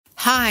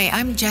Hi,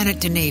 I'm Janet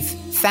Deneve,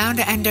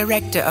 founder and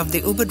director of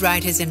the Ubud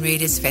Writers and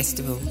Readers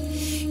Festival.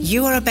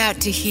 You are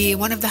about to hear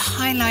one of the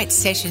highlight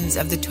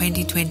sessions of the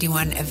 2021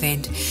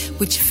 event,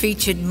 which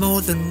featured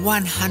more than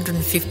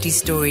 150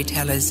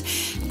 storytellers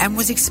and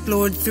was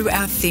explored through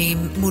our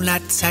theme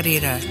Mulat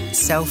Sarira,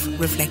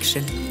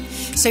 self-reflection.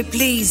 So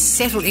please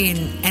settle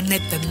in and let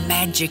the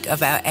magic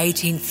of our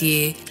 18th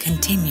year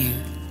continue.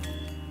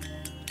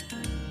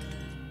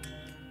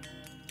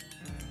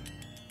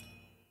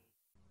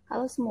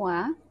 Halo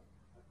semua,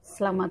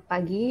 selamat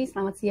pagi,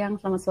 selamat siang,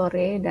 selamat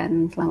sore,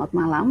 dan selamat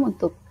malam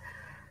untuk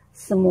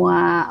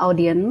semua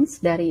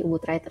audiens dari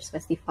Ubud Writers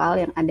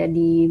Festival yang ada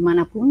di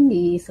manapun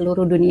di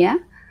seluruh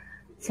dunia.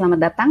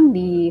 Selamat datang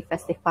di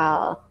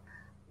Festival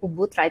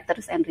Ubud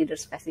Writers and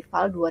Readers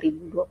Festival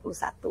 2021.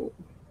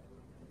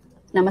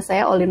 Nama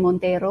saya Olin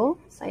Montero,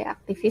 saya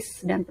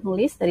aktivis dan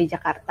penulis dari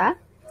Jakarta.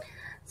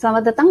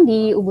 Selamat datang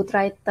di Ubud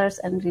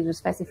Writers and Readers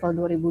Festival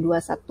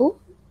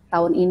 2021.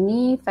 Tahun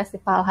ini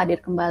festival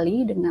hadir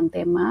kembali dengan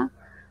tema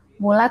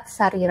Mulat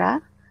Sarira,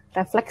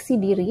 refleksi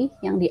diri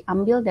yang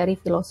diambil dari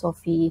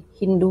filosofi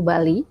Hindu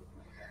Bali.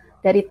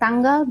 Dari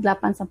tanggal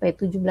 8 sampai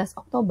 17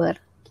 Oktober,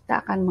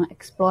 kita akan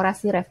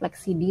mengeksplorasi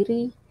refleksi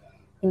diri,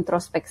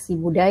 introspeksi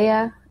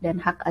budaya,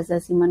 dan hak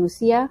asasi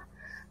manusia,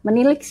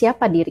 menilik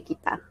siapa diri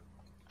kita,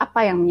 apa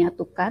yang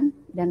menyatukan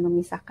dan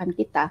memisahkan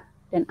kita,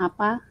 dan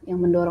apa yang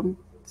mendorong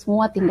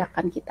semua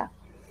tindakan kita.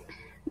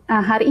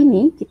 Nah, hari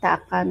ini kita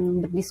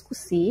akan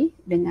berdiskusi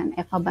dengan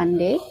Eva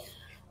Bande.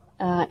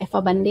 Eva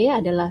Bande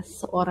adalah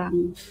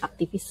seorang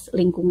aktivis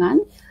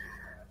lingkungan.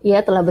 Ia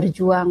telah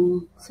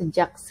berjuang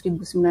sejak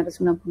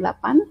 1998.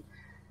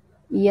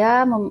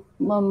 Ia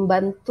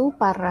membantu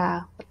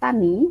para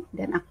petani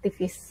dan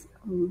aktivis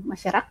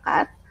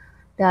masyarakat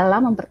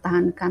dalam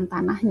mempertahankan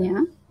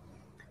tanahnya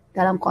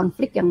dalam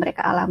konflik yang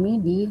mereka alami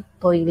di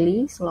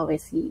Toili,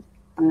 Sulawesi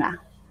Tengah.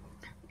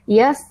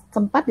 Ia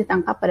sempat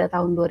ditangkap pada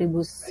tahun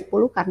 2010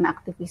 karena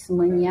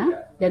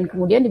aktivismenya dan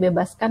kemudian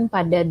dibebaskan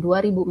pada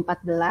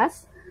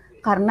 2014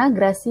 karena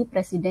gerasi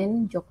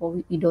Presiden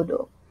Joko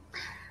Widodo.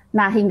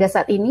 Nah, hingga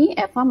saat ini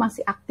Eva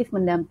masih aktif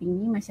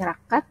mendampingi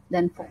masyarakat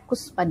dan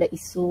fokus pada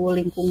isu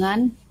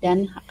lingkungan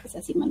dan hak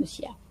asasi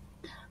manusia.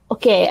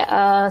 Oke,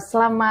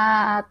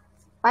 selamat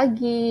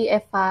pagi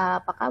Eva,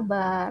 apa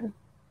kabar?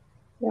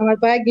 Selamat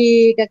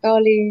pagi Kak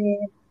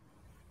Olin.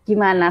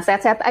 Gimana,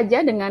 sehat-sehat aja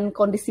dengan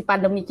kondisi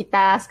pandemi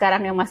kita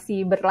sekarang yang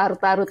masih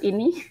berlarut-larut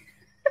ini?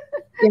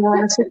 Ya,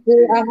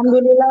 syukur,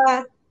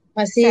 alhamdulillah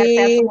masih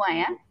sehat-sehat semua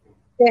ya?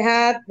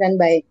 Sehat dan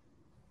baik.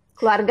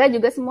 Keluarga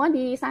juga semua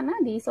di sana,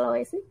 di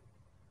Sulawesi?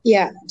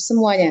 Iya,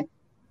 semuanya.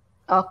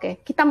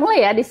 Oke, kita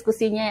mulai ya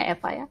diskusinya ya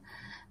Eva ya.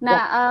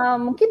 Nah,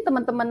 mungkin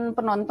teman-teman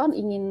penonton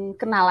ingin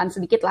kenalan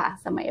sedikit lah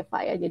sama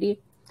Eva ya. Jadi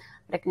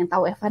mereka yang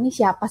tahu Eva nih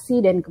siapa sih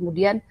dan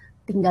kemudian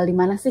tinggal di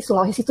mana sih,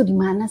 Sulawesi itu di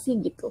mana sih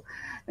gitu.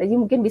 Jadi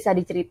mungkin bisa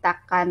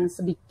diceritakan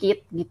sedikit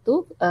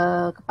gitu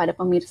kepada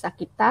pemirsa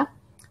kita.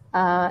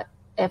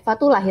 Eva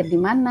tuh lahir di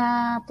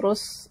mana,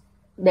 terus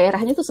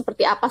daerahnya tuh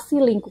seperti apa sih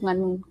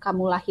lingkungan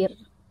kamu lahir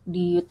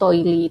di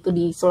Toili itu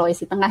di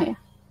Sulawesi Tengah ya.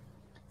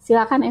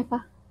 Silakan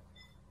Eva.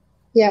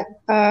 Ya,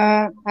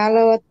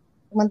 halo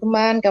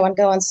teman-teman,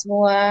 kawan-kawan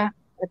semua,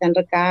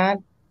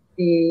 rekan-rekan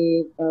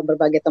di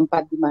berbagai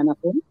tempat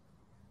dimanapun.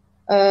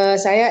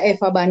 Saya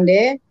Eva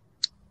Bande.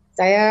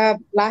 Saya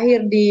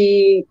lahir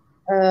di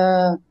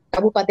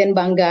Kabupaten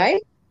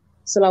Banggai,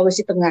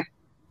 Sulawesi Tengah.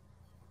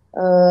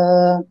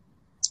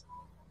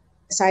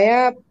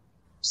 Saya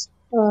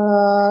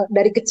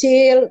dari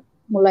kecil,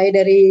 mulai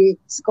dari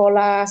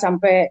sekolah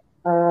sampai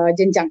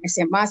jenjang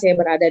SMA, saya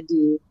berada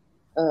di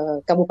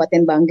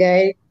Kabupaten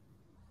Banggai,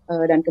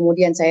 dan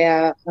kemudian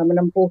saya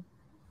menempuh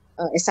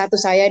S1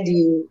 saya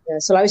di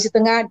Sulawesi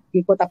Tengah,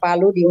 di Kota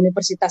Palu, di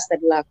Universitas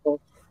Tadulako.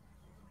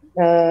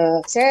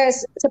 Saya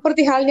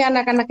seperti halnya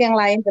anak-anak yang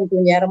lain,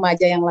 tentunya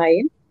remaja yang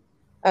lain,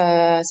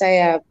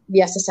 saya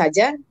biasa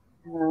saja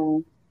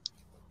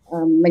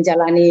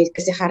menjalani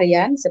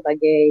keseharian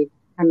sebagai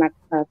anak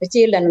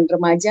kecil dan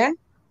remaja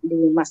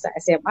di masa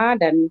SMA,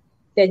 dan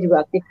saya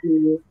juga aktif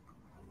di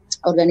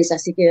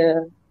organisasi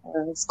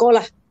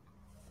sekolah.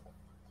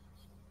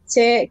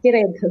 Saya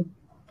kira itu.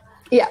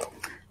 Iya.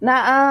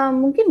 Nah,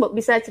 mungkin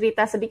bisa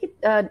cerita sedikit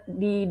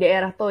di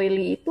daerah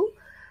Toili itu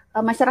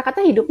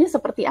masyarakatnya hidupnya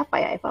seperti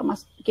apa ya Eva?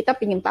 Kita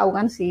ingin tahu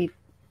kan si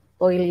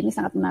Toili ini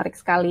sangat menarik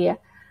sekali ya,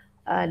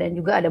 dan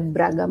juga ada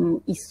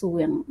beragam isu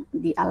yang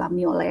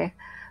dialami oleh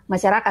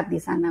masyarakat di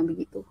sana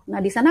begitu.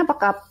 Nah di sana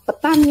apakah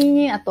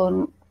petani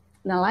atau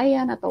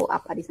nelayan atau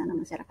apa di sana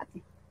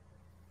masyarakatnya?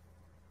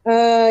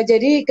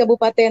 Jadi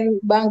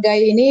Kabupaten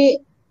Banggai ini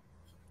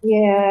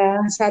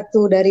ya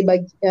satu dari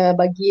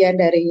bagian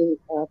dari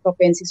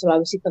Provinsi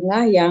Sulawesi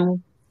Tengah yang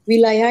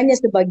wilayahnya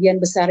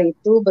sebagian besar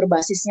itu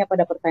berbasisnya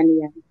pada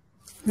pertanian.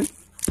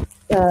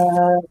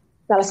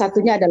 Salah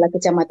satunya adalah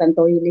Kecamatan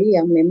Toili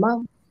yang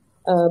memang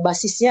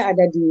basisnya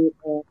ada di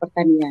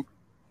pertanian.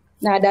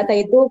 Nah, data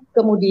itu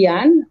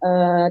kemudian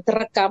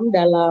terekam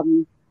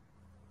dalam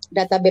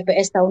data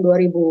BPS tahun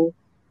 2002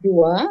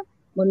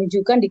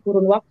 menunjukkan di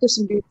kurun waktu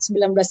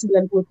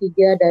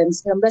 1993 dan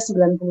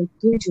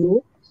 1997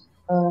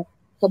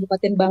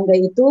 Kabupaten Banggai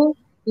itu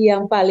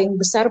yang paling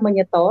besar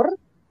menyetor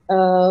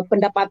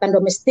pendapatan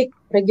domestik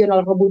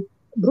regional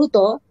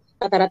bruto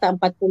rata-rata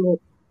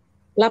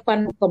 48,68%.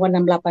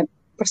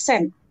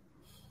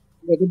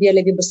 Jadi dia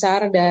lebih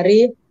besar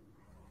dari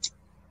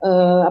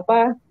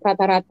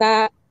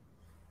rata-rata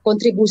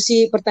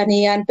kontribusi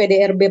pertanian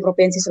PDRB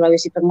Provinsi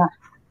Sulawesi Tengah.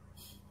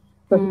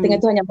 Sulawesi Tengah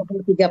itu hanya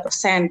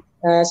 43%,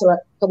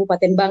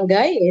 Kabupaten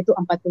Banggai yaitu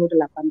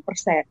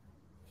 48%.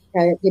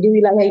 Jadi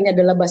wilayah ini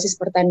adalah basis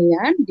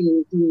pertanian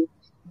di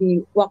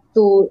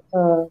waktu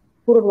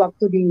kurun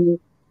waktu di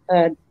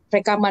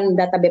rekaman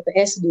data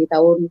BPS di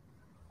tahun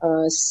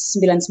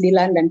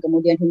 99 dan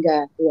kemudian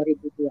hingga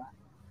 2002.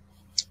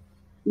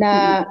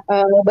 Nah,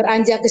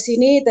 beranjak ke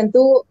sini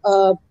tentu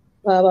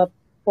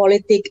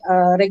politik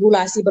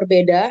regulasi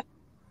berbeda,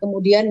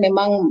 kemudian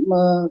memang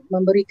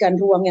memberikan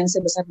ruang yang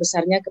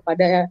sebesar-besarnya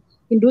kepada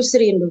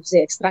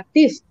industri-industri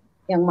ekstraktif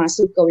yang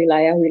masuk ke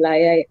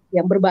wilayah-wilayah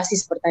yang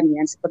berbasis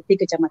pertanian seperti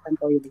Kecamatan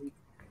Toili.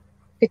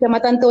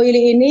 Kecamatan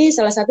Toili ini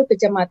salah satu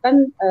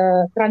kecamatan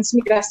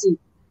transmigrasi.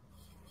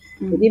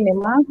 Jadi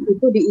memang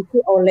itu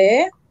diisi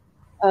oleh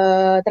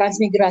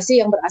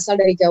transmigrasi yang berasal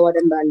dari Jawa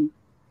dan Bali.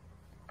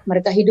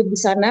 Mereka hidup di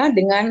sana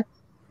dengan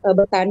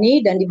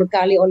bertani dan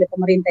dibekali oleh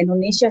pemerintah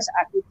Indonesia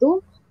saat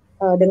itu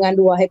dengan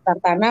 2 hektar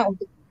tanah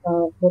untuk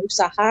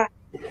berusaha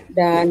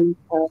dan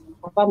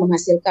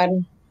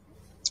menghasilkan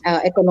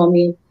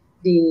ekonomi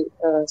di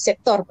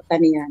sektor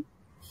pertanian.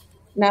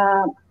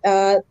 Nah,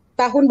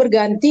 tahun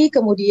berganti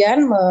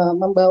kemudian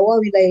membawa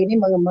wilayah ini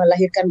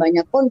melahirkan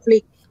banyak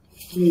konflik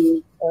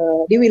di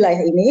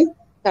wilayah ini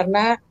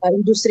karena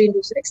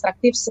industri-industri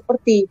ekstraktif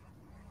seperti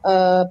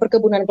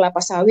perkebunan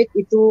kelapa sawit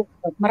itu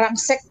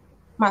merangsek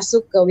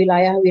masuk ke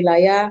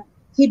wilayah-wilayah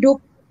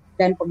hidup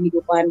dan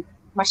penghidupan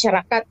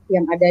masyarakat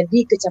yang ada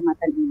di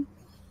kecamatan ini.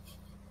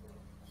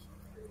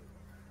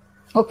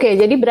 Oke,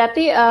 jadi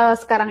berarti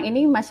sekarang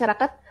ini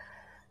masyarakat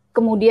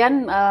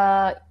kemudian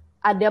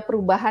ada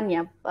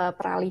perubahannya,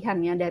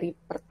 peralihannya dari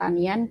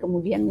pertanian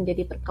kemudian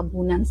menjadi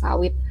perkebunan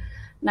sawit.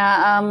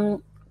 Nah,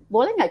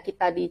 boleh nggak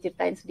kita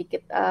diceritain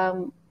sedikit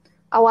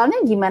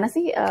awalnya gimana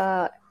sih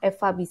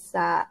Eva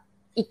bisa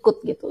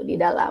ikut gitu di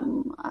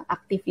dalam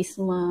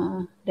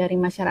aktivisme dari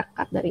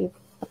masyarakat, dari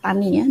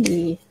petani ya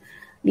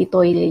di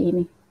Toili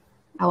ini?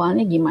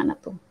 Awalnya gimana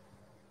tuh?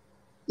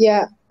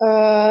 Ya,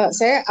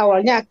 saya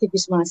awalnya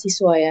aktivis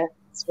mahasiswa ya,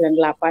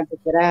 98. Saya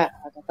kira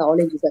Kakak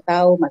Olin juga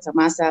tahu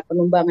masa-masa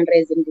penumbangan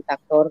rezim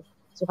diktator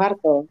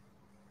Soeharto.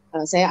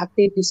 Saya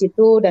aktif di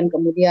situ dan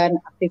kemudian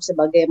aktif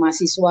sebagai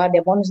mahasiswa,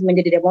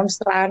 menjadi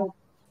demonstran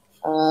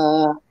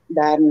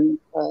dan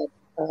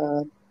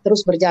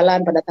terus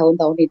berjalan pada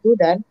tahun-tahun itu.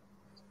 Dan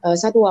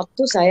satu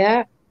waktu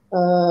saya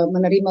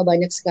menerima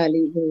banyak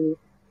sekali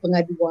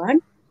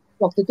pengaduan.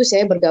 Waktu itu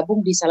saya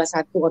bergabung di salah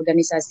satu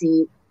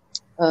organisasi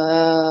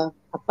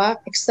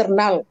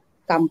eksternal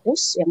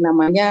kampus yang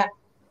namanya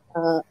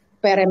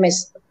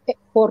PRMS,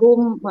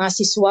 Forum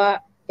Mahasiswa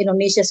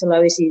Indonesia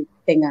Sulawesi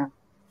Tengah.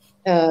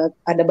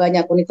 Ada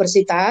banyak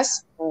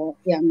universitas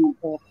yang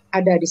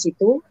ada di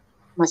situ,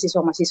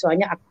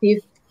 mahasiswa-mahasiswanya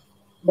aktif.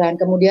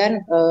 Dan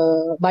kemudian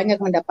banyak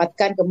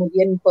mendapatkan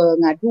kemudian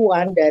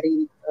pengaduan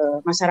dari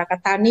masyarakat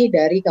tani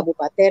dari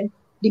kabupaten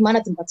di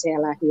mana tempat saya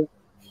lahir.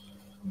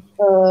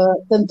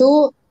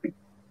 Tentu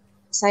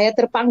saya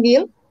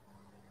terpanggil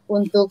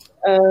untuk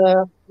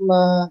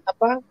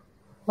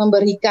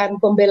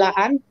memberikan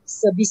pembelaan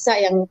sebisa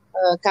yang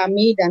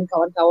kami dan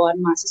kawan-kawan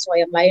mahasiswa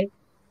yang lain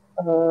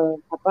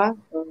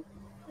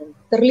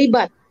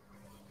terlibat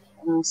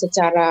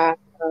secara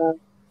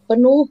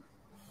penuh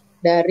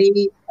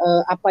dari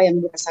apa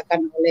yang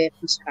dirasakan oleh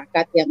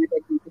masyarakat yang ada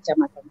di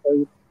Kecamatan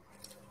Toili.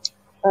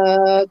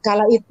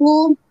 Kala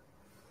itu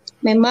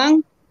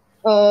memang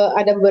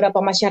ada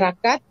beberapa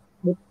masyarakat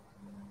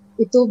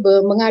itu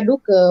mengadu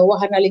ke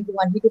Wahana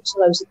Lingkungan Hidup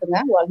Sulawesi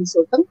Tengah, Walhi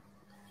Sulteng,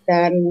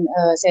 dan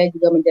saya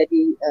juga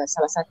menjadi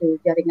salah satu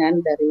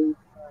jaringan dari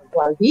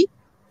Walhi,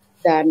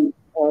 dan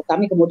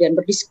kami kemudian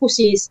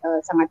berdiskusi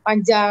sangat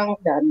panjang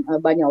dan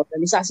banyak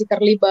organisasi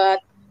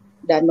terlibat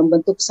dan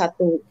membentuk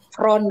satu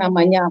front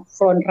namanya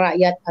Front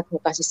Rakyat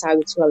Advokasi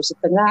Sawit Sulawesi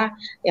Tengah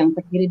yang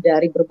terdiri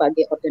dari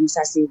berbagai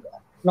organisasi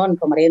non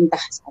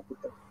pemerintah saat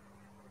itu.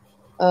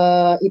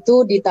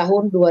 Itu di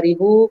tahun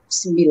 2009.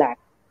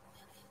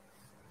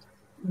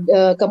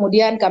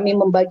 Kemudian kami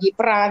membagi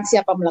peran,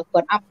 siapa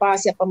melakukan apa,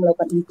 siapa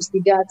melakukan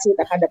investigasi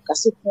terhadap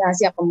kasusnya,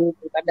 siapa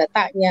mengumpulkan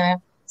datanya,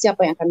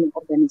 siapa yang akan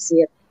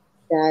mengorganisir.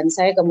 Dan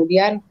saya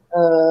kemudian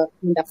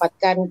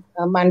mendapatkan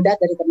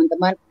mandat dari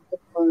teman-teman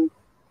untuk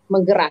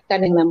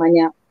menggerakkan yang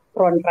namanya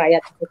Front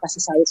Rakyat Advokasi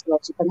Sawit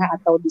Sulawesi Tengah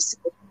atau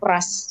disebut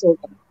PRAS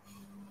Sulteng.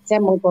 Saya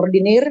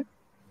mengkoordinir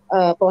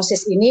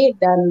proses ini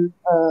dan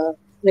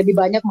lebih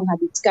banyak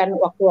menghabiskan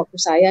waktu-waktu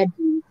saya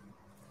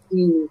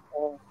di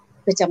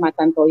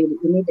Kecamatan Toili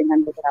ini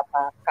dengan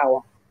beberapa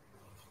kawan.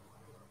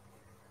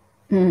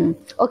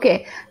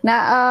 Oke.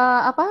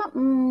 Nah,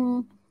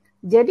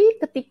 Jadi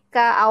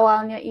ketika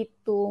awalnya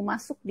itu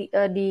masuk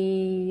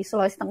di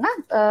Sulawesi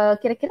Tengah,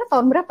 kira-kira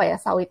tahun berapa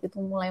ya sawit itu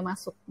mulai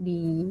masuk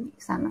di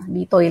sana,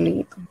 di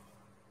Toili itu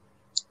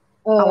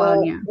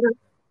awalnya?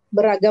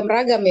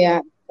 Beragam-ragam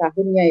ya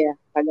tahunnya ya,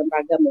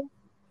 beragam-ragam ya.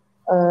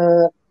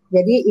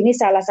 Jadi ini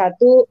salah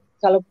satu,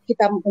 kalau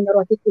kita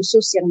menyoroti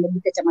khusus yang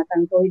di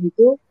Kecamatan Toili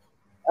itu,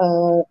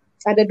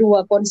 ada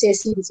 2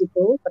 konsesi di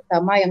situ.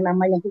 Pertama yang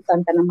namanya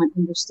hutan tanaman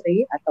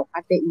industri atau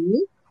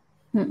HTI,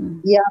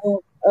 yang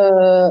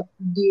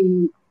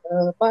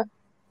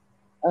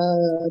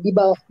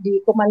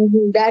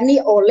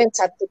dikomandani oleh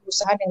satu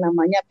perusahaan yang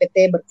namanya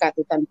PT Berkat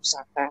Hutan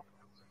Pusaka.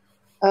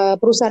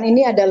 Perusahaan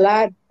ini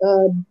adalah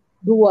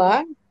 2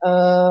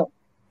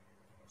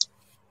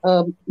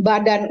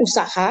 badan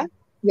usaha,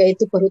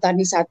 yaitu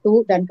Perhutani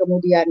 1 dan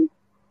kemudian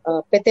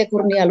PT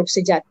Kurnia Luk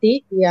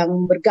Sejati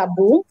yang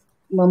bergabung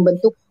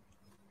membentuk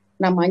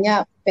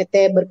namanya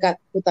PT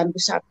Berkat Hutan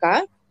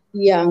Pusaka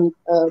yang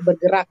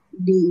bergerak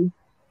di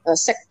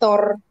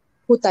sektor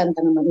hutan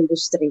tanaman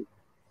industri.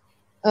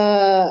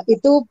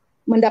 Itu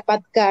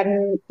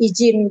mendapatkan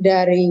izin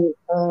dari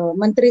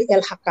Menteri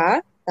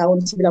LHK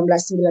tahun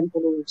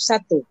 1991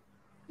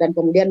 dan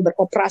kemudian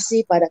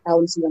beroperasi pada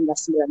tahun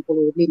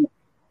 1995.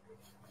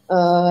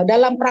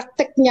 Dalam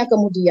prakteknya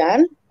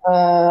kemudian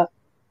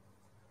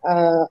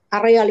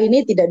areal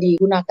ini tidak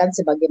digunakan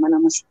sebagaimana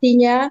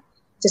mestinya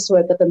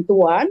sesuai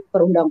ketentuan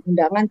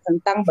perundang-undangan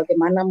tentang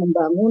bagaimana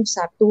membangun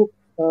satu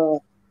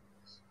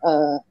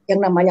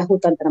yang namanya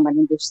hutan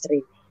tanaman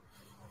industri.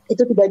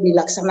 Itu tidak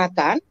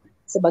dilaksanakan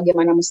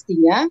sebagaimana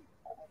mestinya.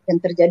 Yang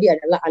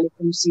terjadi adalah alih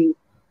fungsi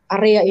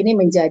area ini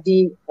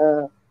menjadi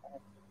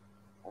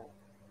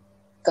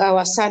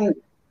kawasan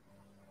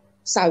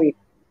sawit.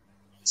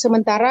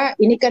 Sementara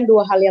ini kan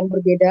 2 hal yang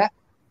berbeda,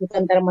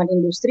 hutan tanaman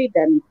industri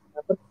dan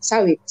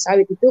sawit.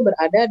 Sawit itu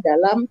berada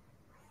dalam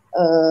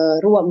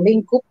ruang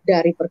lingkup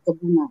dari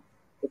perkebunan,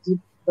 jadi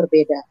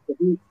berbeda.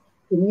 Jadi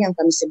ini yang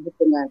kami sebut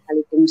dengan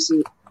alih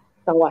fungsi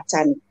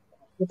kawasan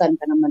hutan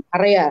tanaman,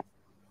 area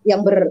yang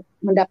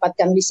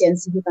mendapatkan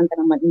lisensi hutan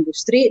tanaman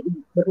industri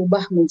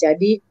berubah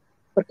menjadi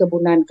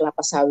perkebunan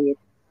kelapa sawit.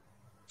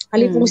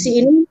 Alih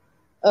fungsi ini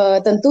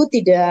tentu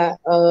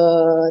tidak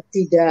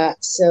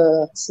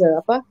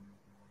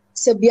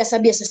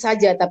sebiasa-biasa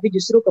saja, tapi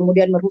justru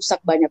kemudian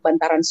merusak banyak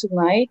bantaran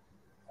sungai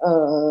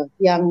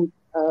yang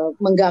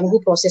mengganggu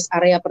proses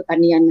area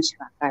pertanian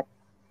masyarakat.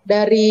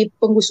 Dari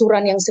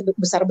penggusuran yang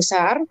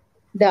besar-besar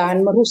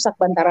dan merusak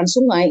bantaran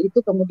sungai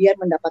itu kemudian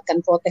mendapatkan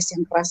protes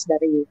yang keras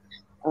dari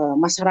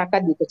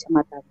masyarakat di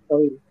Kecamatan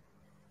Toili.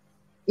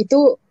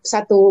 Itu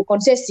satu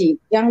konsesi.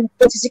 Yang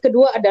konsesi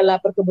kedua adalah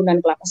perkebunan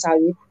kelapa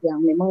sawit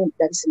yang memang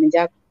dari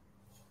semenjak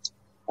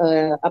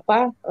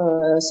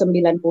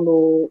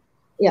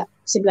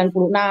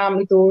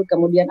 96 itu,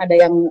 kemudian ada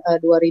yang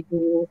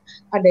 2000,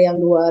 ada yang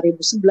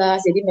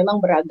 2011. Jadi memang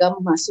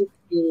beragam masuk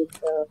di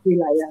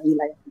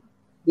wilayah-wilayah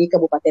di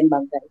Kabupaten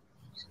Banggai.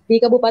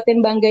 Di Kabupaten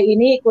Banggai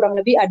ini kurang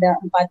lebih ada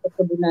 4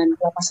 perkebunan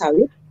kelapa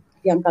sawit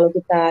yang kalau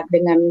kita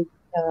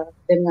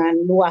dengan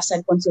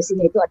luasan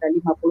konsesinya itu ada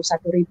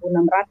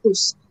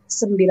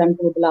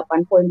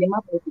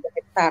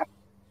 51.698,53 hektar.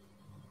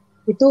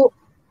 Itu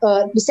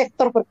di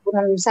sektor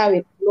perkebunan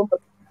sawit,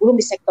 belum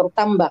di sektor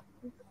tambang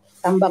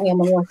yang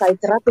menguasai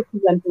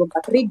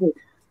 194.757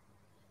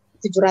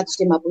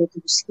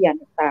 sekian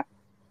hektar.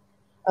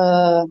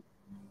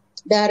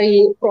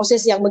 Dari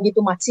proses yang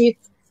begitu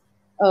masif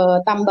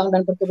tambang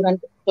dan perkebunan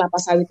kelapa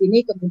sawit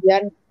ini,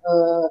 kemudian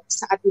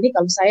saat ini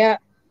kalau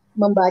saya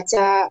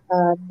membaca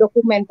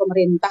dokumen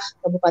pemerintah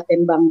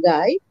Kabupaten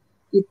Banggai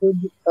itu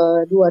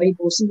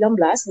 2019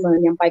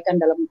 menyampaikan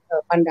dalam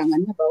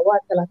pandangannya bahwa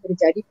telah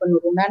terjadi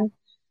penurunan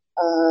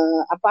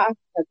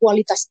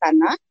kualitas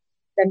tanah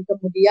dan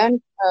kemudian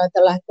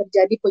telah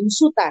terjadi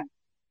penyusutan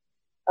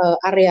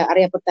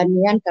area-area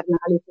pertanian karena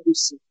alih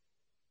fungsi.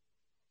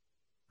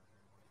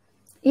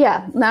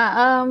 Iya,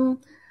 nah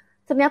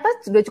ternyata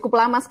sudah cukup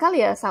lama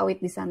sekali ya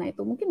sawit di sana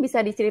itu. Mungkin bisa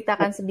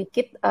diceritakan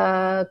sedikit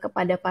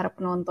kepada para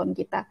penonton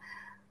kita.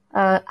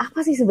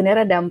 Apa sih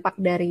sebenarnya dampak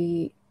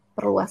dari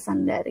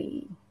perluasan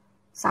dari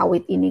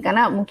sawit ini?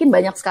 Karena mungkin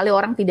banyak sekali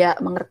orang tidak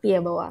mengerti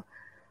ya bahwa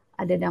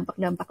ada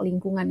dampak-dampak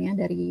lingkungan ya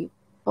dari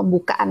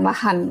pembukaan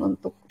lahan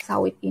untuk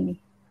sawit ini.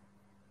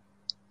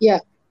 Ya,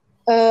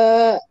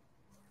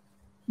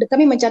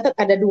 kami mencatat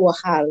ada 2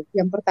 hal.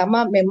 Yang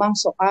pertama memang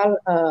soal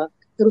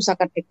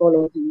kerusakan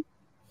ekologi,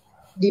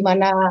 di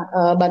mana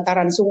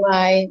bantaran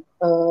sungai,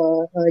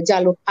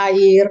 jalur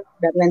air,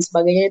 dan lain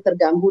sebagainya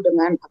terganggu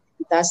dengan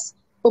aktivitas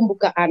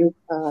pembukaan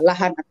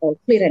lahan atau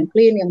clear and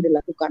clean yang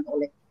dilakukan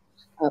oleh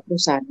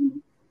perusahaan ini.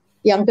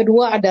 Yang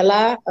kedua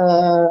adalah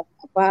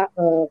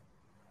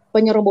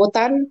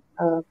penyerobotan,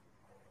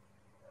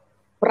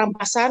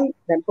 perampasan,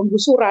 dan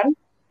penggusuran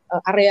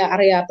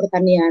area-area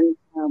pertanian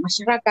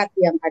masyarakat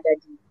yang ada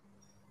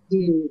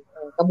di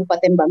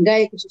Kabupaten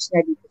Banggai, khususnya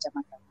di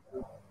Kecamatan.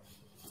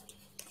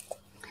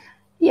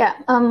 Ya,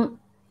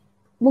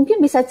 mungkin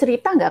bisa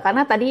cerita nggak?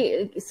 Karena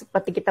tadi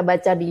seperti kita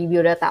baca di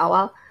biodata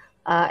awal,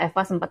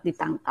 Eva sempat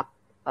ditangkap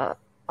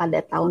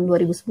pada tahun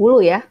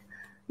 2010 ya.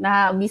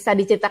 Nah, bisa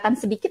diceritakan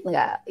sedikit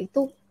nggak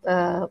itu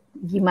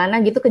gimana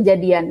gitu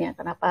kejadiannya?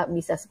 Kenapa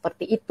bisa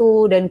seperti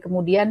itu? Dan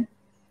kemudian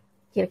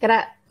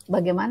kira-kira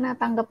bagaimana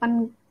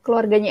tanggapan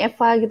keluarganya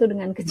Eva gitu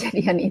dengan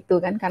kejadian itu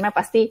kan? Karena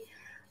pasti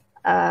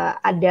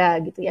ada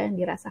gitu ya yang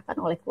dirasakan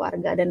oleh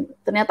keluarga, dan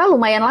ternyata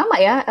lumayan lama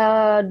ya,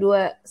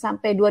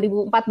 sampai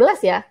 2014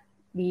 ya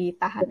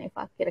ditahan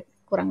Eva,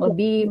 kurang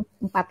lebih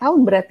 4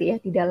 tahun berarti ya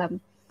di dalam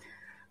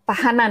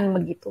tahanan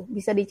begitu.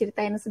 Bisa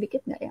diceritain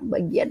sedikit nggak yang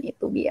bagian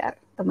itu biar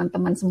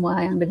teman-teman semua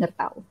yang dengar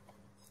tahu?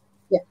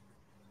 Ya,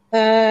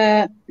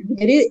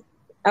 jadi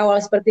awal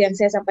seperti yang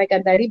saya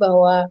sampaikan tadi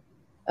bahwa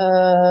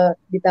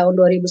di tahun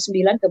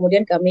 2009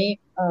 kemudian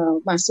kami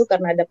masuk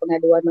karena ada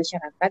pengaduan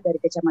masyarakat dari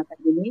kecamatan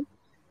ini.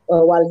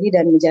 Walhi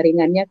dan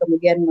jaringannya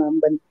kemudian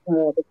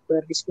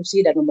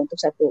berdiskusi dan membentuk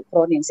satu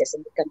front yang saya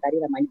sebutkan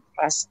tadi namanya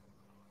PRAS.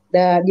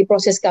 Dan di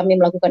proses kami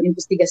melakukan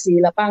investigasi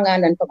di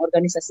lapangan dan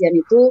pengorganisasian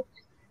itu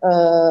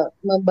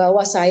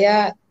membawa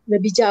saya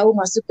lebih jauh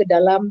masuk ke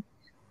dalam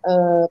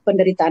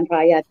penderitaan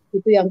rakyat.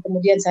 Itu yang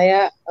kemudian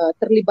saya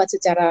terlibat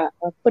secara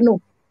penuh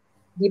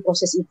di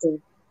proses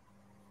itu.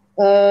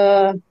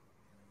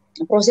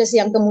 Proses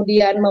yang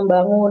kemudian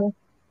membangun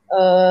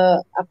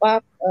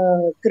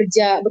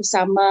kerja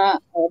bersama,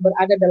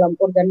 berada dalam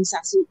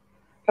organisasi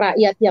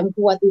rakyat yang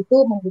kuat itu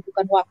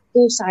membutuhkan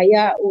waktu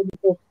saya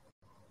untuk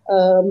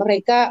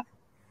mereka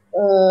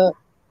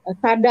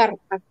sadar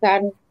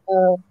akan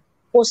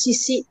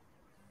posisi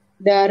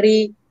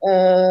dari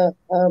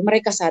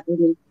mereka saat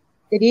ini.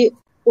 Jadi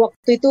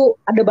waktu itu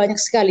ada banyak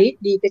sekali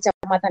di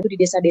kecamatan itu, di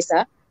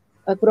desa-desa,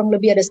 kurang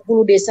lebih ada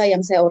 10 desa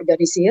yang saya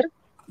organisir,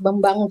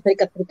 membangun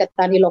serikat-serikat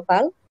tani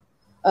lokal,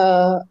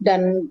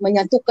 dan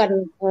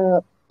menyatukan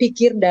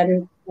pikir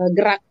dan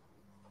gerak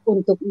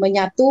untuk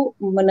menyatu,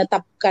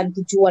 menetapkan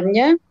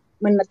tujuannya,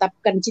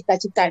 menetapkan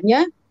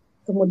cita-citanya,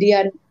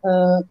 kemudian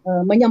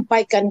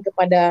menyampaikan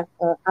kepada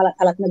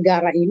alat-alat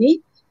negara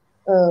ini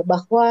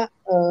bahwa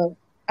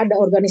ada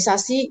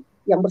organisasi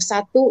yang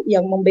bersatu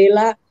yang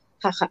membela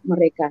hak-hak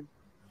mereka.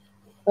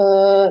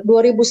 2009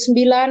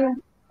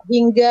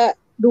 hingga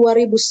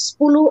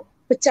 2010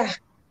 pecah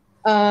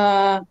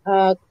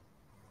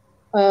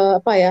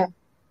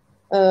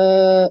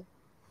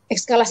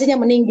eskalasinya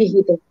meninggi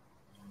gitu.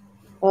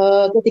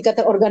 Ketika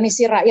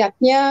terorganisir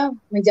rakyatnya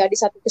menjadi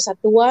satu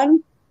kesatuan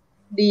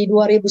di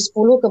 2010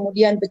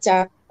 kemudian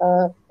pecah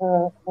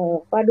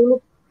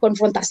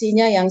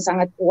konfrontasinya yang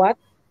sangat kuat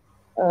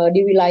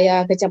di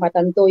wilayah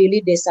Kecamatan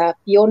Toili, Desa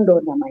Piondo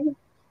namanya.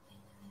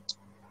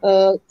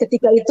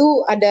 Ketika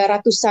itu ada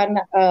ratusan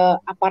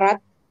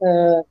aparat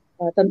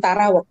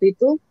tentara waktu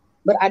itu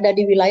berada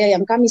di wilayah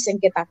yang kami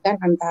sengketakan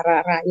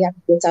antara rakyat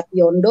Desa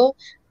Piondo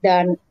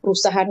dan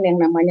perusahaan yang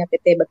namanya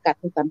PT Berkat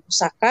Hutan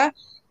Pusaka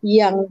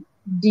yang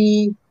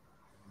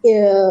digerakkan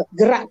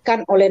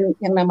oleh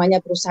yang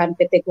namanya perusahaan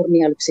PT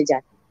Kurnia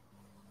Luksejati.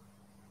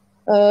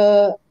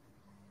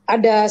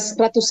 Ada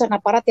ratusan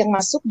aparat yang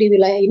masuk di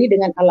wilayah ini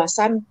dengan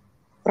alasan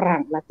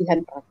perang,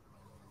 latihan perang.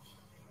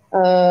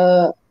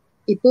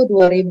 Itu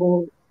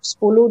 2010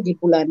 di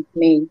bulan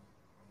Mei.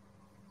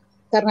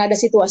 Karena ada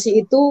situasi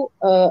itu,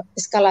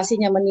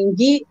 eskalasinya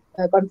meninggi,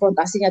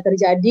 konfrontasinya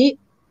terjadi,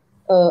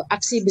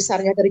 aksi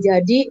besarnya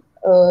terjadi,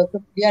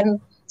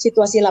 kemudian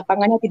situasi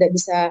lapangannya tidak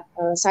bisa,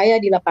 saya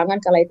di lapangan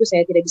kala itu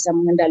saya tidak bisa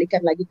mengendalikan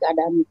lagi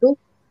keadaan itu,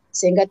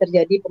 sehingga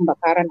terjadi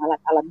pembakaran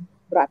alat-alat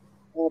berat,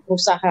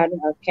 perusahaan,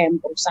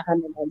 camp, perusahaan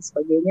dan lain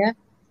sebagainya,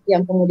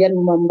 yang kemudian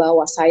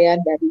membawa saya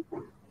dan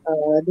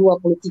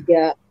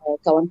 23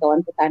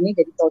 kawan-kawan petani,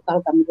 jadi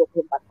total kami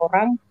 24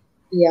 orang,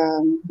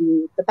 yang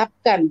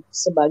ditetapkan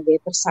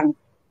sebagai tersangka.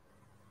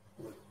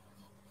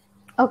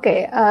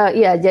 Oke,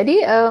 ya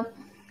jadi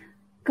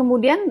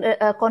kemudian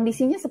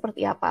kondisinya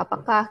seperti apa?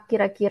 Apakah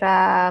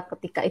kira-kira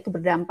ketika itu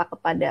berdampak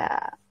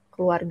kepada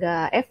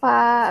keluarga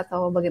Eva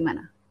atau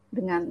bagaimana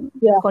dengan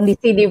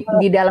kondisi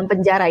di dalam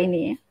penjara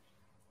ini?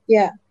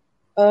 Ya,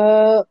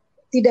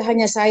 tidak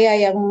hanya saya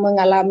yang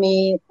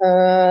mengalami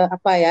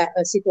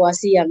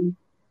situasi yang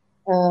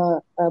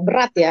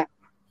berat ya.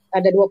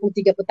 Ada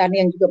 23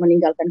 petani yang juga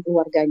meninggalkan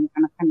keluarganya,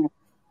 anak-anak,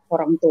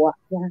 orang tua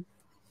ya,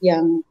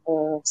 yang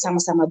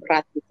sama-sama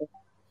berat gitu.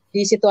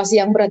 Di situasi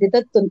yang berat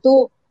itu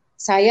tentu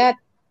saya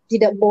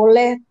tidak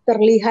boleh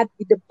terlihat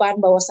di depan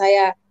bahwa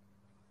saya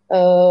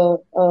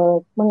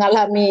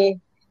mengalami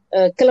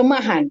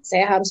kelemahan.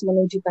 Saya harus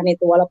menunjukkan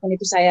itu, walaupun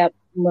itu saya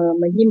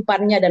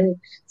menyimpannya dan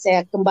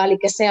saya kembali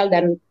ke sel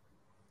dan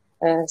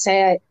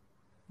saya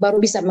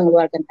baru bisa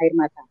mengeluarkan air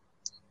mata.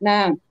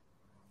 Nah,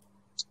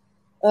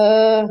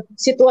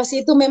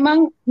 situasi itu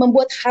memang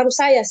membuat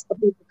harus saya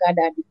seperti itu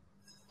keadaan.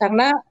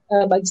 Karena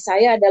bagi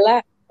saya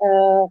adalah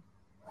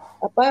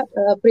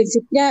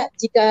prinsipnya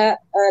jika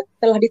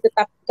telah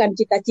ditetapkan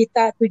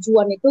cita-cita,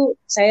 tujuan itu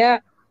saya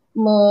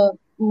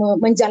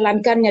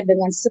menjalankannya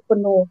dengan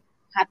sepenuh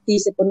hati,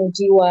 sepenuh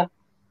jiwa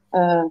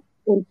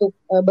untuk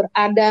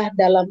berada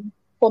dalam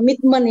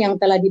komitmen yang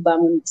telah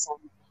dibangun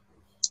bersama.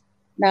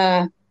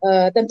 Nah,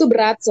 tentu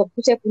berat, waktu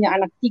saya punya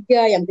anak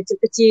 3 yang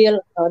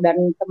kecil-kecil, dan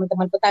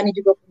teman-teman petani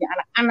juga punya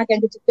anak-anak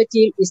yang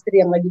kecil-kecil, istri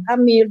yang lagi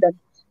hamil, dan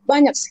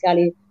banyak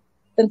sekali.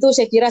 tentu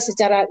saya kira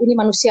secara ini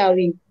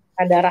manusiawi,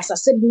 ada rasa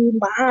sedih,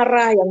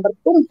 marah yang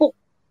bertumpuk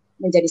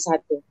menjadi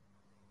satu.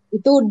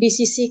 Itu di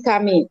sisi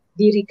kami,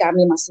 diri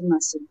kami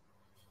masing-masing.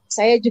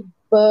 Saya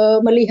juga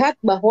melihat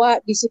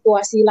bahwa di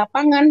situasi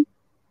lapangan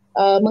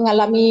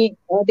mengalami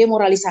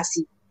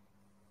demoralisasi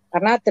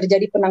karena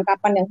terjadi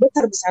penangkapan yang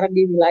besar-besaran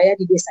di wilayah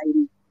di desa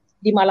ini.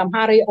 Di malam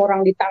hari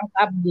orang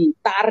ditangkap,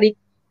 ditarik,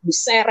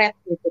 diseret,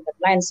 gitu, dan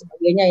lain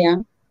sebagainya yang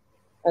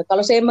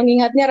kalau saya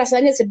mengingatnya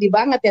rasanya sedih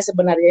banget ya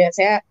sebenarnya.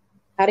 Saya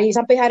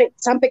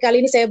sampai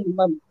kali ini saya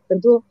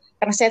tentu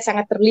karena saya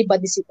sangat terlibat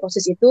di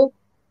proses itu,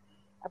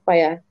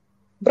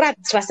 berat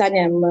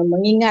rasanya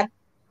mengingat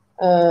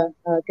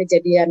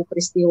kejadian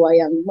peristiwa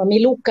yang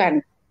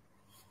memilukan,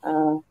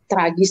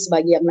 tragis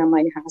bagi yang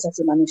namanya hak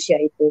asasi manusia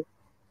itu.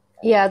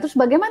 Ya, terus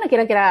bagaimana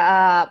kira-kira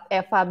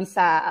Eva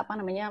bisa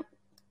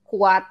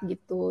kuat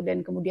gitu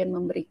dan kemudian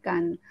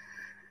memberikan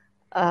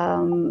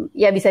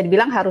ya bisa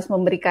dibilang harus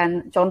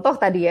memberikan contoh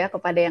tadi ya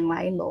kepada yang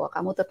lain bahwa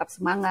kamu tetap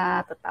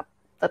semangat,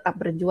 tetap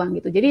berjuang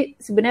gitu. Jadi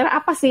sebenarnya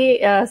apa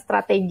sih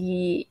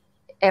strategi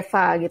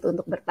Eva gitu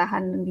untuk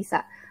bertahan dan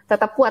bisa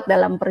tetap kuat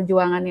dalam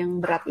perjuangan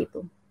yang berat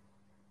itu?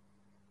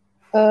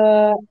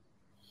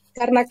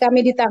 Karena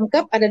kami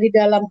ditangkap ada di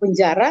dalam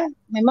penjara,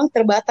 memang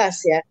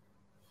terbatas ya.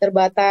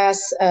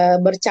 Terbatas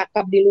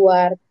bercakap di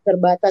luar,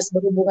 terbatas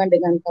berhubungan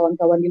dengan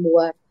kawan-kawan di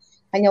luar.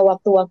 Hanya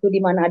waktu-waktu di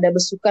mana ada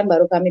besukan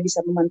baru kami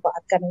bisa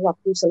memanfaatkan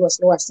waktu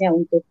seluas-luasnya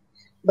untuk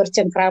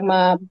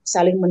bercengkrama,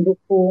 saling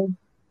mendukung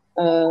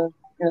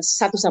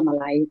satu sama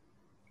lain.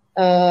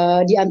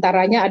 Di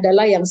antaranya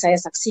adalah yang saya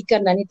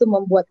saksikan dan itu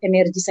membuat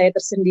energi saya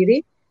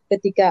tersendiri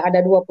ketika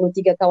ada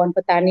 23 kawan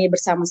petani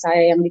bersama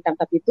saya yang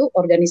ditangkap itu,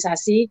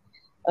 organisasi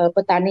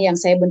petani yang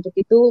saya bentuk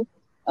itu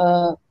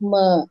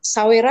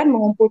saweran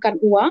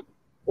mengumpulkan uang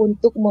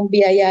untuk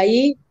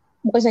membiayai,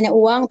 bukan hanya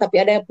uang,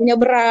 tapi ada yang punya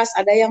beras,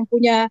 ada yang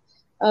punya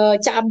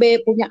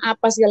cabai, punya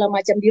apa segala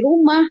macam di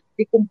rumah,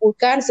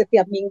 dikumpulkan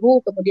setiap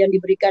minggu, kemudian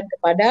diberikan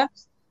kepada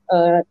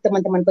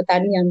teman-teman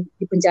petani yang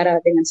dipenjara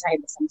dengan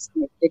saya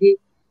bersama-sama. Jadi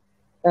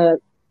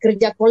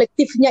kerja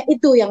kolektifnya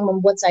itu yang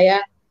membuat saya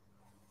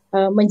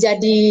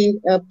menjadi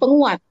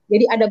penguat.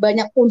 Jadi ada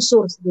banyak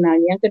unsur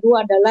sebenarnya. Yang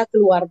kedua adalah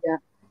keluarga.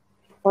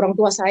 Orang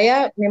tua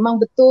saya memang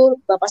betul,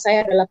 bapak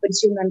saya adalah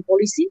pensiunan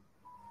polisi.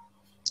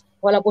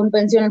 Walaupun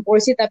pensiunan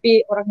polisi,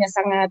 tapi orangnya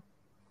sangat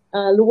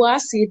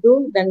luas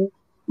gitu dan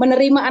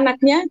menerima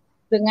anaknya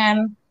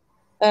dengan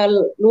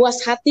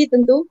luas hati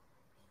tentu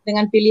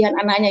dengan pilihan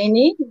anaknya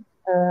ini.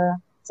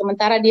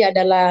 Sementara dia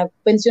adalah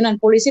pensiunan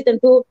polisi,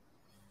 tentu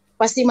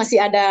pasti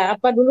masih ada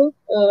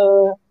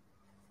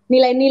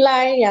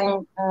nilai-nilai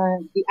yang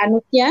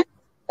dianutnya.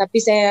 Tapi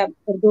saya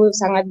tentu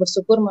sangat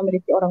bersyukur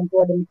memiliki orang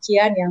tua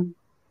demikian yang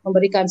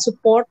memberikan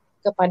support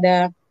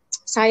kepada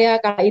saya.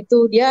 Kala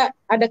itu dia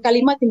ada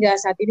kalimat hingga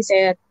saat ini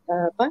saya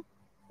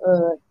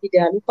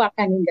tidak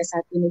lupakan hingga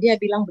saat ini. Dia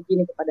bilang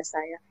begini kepada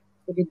saya.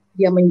 Jadi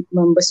dia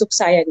membesuk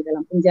saya di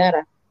dalam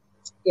penjara.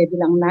 Dia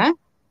bilang, "Nak,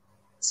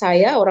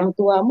 saya orang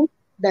tuamu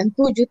dan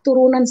 7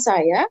 turunan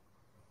saya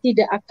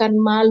tidak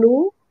akan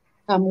malu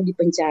kamu di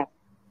penjara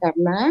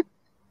karena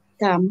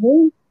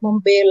kamu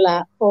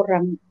membela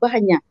orang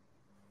banyak,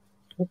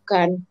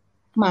 bukan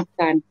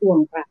makan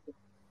uang rakyat."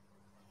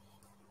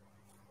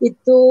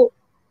 Itu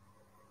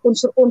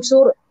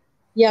unsur-unsur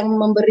yang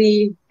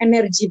memberi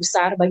energi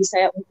besar bagi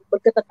saya untuk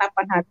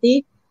berketetapan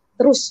hati,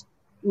 terus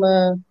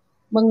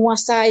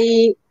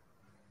menguasai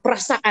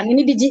perasaan.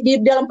 Ini di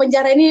dalam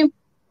penjara ini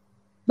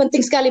penting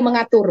sekali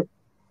mengatur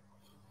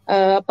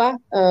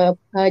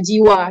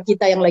jiwa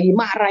kita yang lagi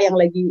marah, yang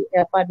lagi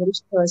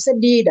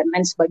sedih dan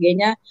lain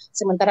sebagainya.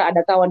 Sementara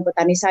ada kawan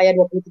petani saya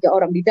 23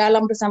 orang di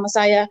dalam bersama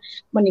saya,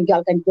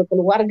 meninggalkan juga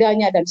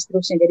keluarganya dan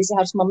seterusnya. Jadi saya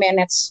harus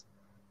memanage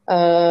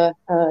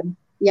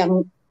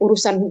yang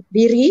urusan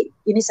diri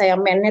ini, saya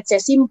manage,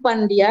 saya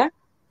simpan dia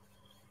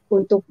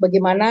untuk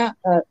bagaimana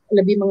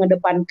lebih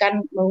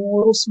mengedepankan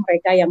mengurus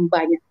mereka yang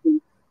banyak ini.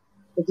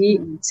 Jadi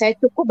saya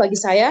cukup bagi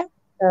saya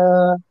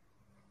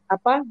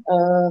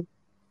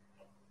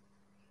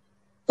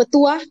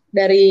petuah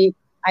dari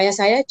ayah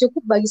saya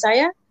cukup bagi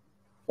saya.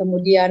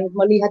 Kemudian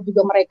melihat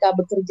juga mereka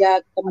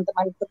bekerja,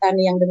 teman-teman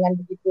petani yang dengan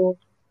begitu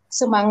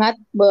semangat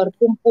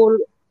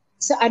berkumpul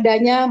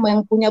seadanya,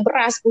 yang punya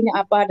beras, punya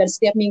apa, dan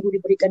setiap minggu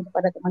diberikan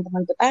kepada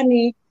teman-teman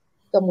petani.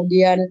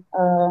 Kemudian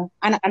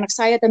anak-anak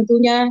saya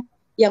tentunya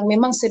yang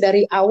memang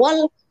sedari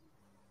awal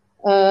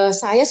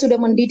saya sudah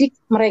mendidik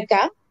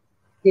mereka.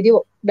 Jadi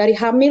dari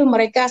hamil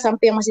mereka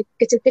sampai yang masih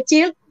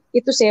kecil-kecil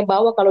itu saya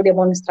bawa kalau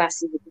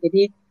demonstrasi gitu.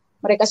 Jadi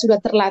mereka sudah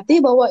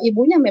terlatih bahwa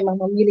ibunya memang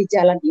memilih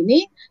jalan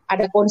ini,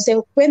 ada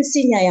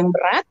konsekuensinya yang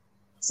berat,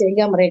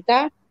 sehingga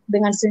mereka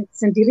dengan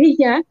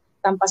sendirinya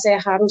tanpa saya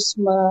harus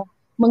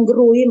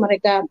menggerui,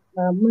 mereka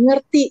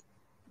mengerti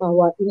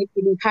bahwa ini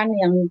pilihan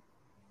yang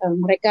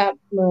mereka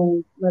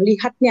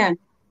melihatnya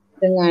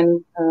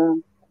dengan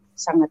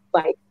sangat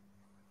baik.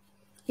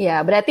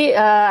 Ya, berarti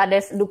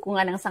ada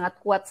dukungan yang sangat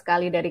kuat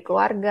sekali dari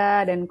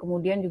keluarga dan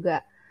kemudian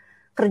juga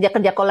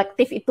kerja-kerja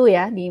kolektif itu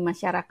ya di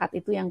masyarakat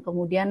itu yang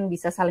kemudian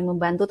bisa saling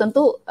membantu.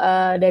 Tentu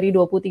dari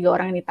 23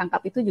 orang yang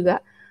ditangkap itu juga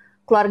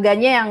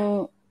keluarganya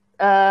yang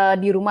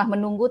di rumah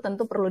menunggu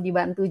tentu perlu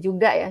dibantu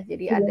juga ya.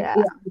 Jadi ada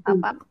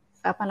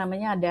apa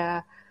namanya, ada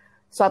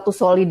suatu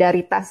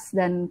solidaritas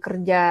dan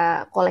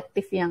kerja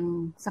kolektif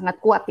yang sangat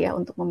kuat ya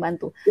untuk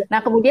membantu. Nah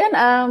kemudian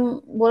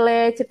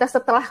boleh cerita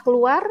setelah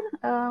keluar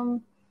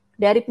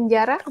dari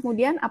penjara,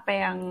 kemudian apa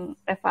yang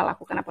Eva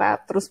lakukan?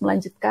 Apa terus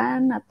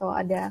melanjutkan atau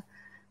ada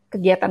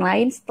kegiatan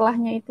lain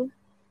setelahnya itu?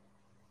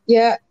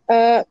 Ya,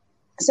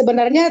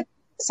 sebenarnya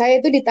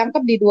saya itu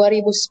ditangkap di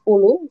 2010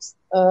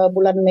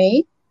 bulan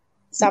Mei,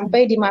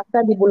 sampai di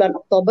bulan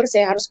Oktober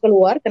saya harus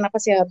keluar.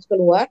 Kenapa saya harus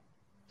keluar?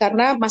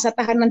 Karena masa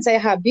tahanan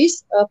saya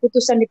habis,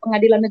 putusan di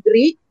Pengadilan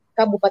Negeri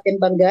Kabupaten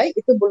Banggai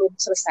itu belum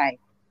selesai.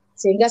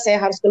 Sehingga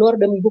saya harus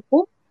keluar demi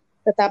hukum,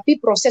 tetapi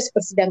proses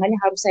persidangannya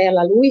harus saya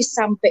lalui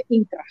sampai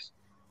ingkrah.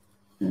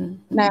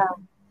 Nah,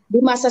 di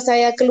masa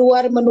saya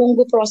keluar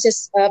menunggu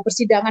proses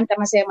persidangan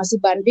karena saya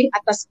masih banding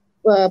atas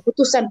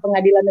putusan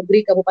Pengadilan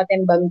Negeri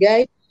Kabupaten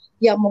Banggai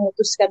yang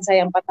memutuskan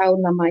saya 4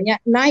 tahun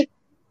namanya, naik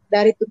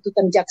dari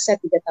tuntutan jaksa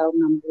 3 tahun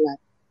 6 bulan.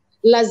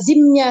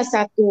 Lazimnya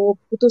satu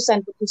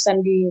putusan-putusan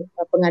di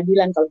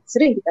pengadilan kalau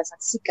sering kita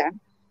saksikan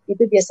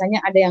itu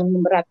biasanya ada yang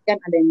memberatkan,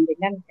 ada yang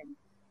meringankan.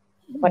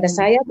 Pada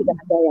saya tidak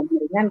ada yang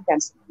meringankan,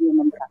 semuanya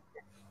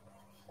memberatkan.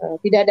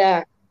 Tidak ada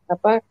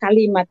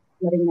kalimat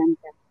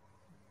meringankan.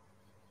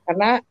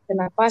 Karena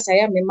kenapa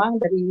saya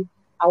memang dari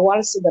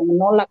awal sudah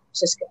menolak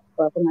proses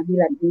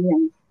pengadilan ini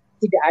yang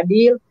tidak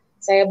adil.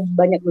 Saya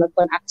banyak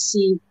melakukan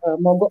aksi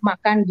mogok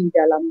makan di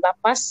dalam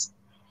lapas,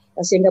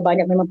 sehingga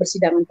banyak memang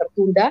persidangan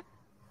tertunda.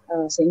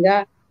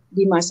 Sehingga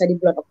di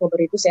bulan Oktober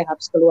itu saya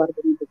harus keluar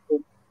dari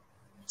hukum.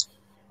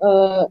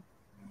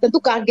 Tentu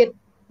kaget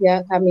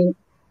ya kami,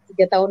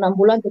 3 tahun 6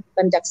 bulan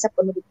tuntutan jaksa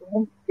penuntut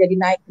umum jadi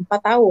naik 4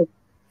 tahun.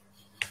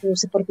 Itu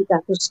seperti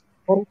kasus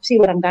korupsi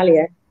barangkali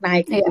ya,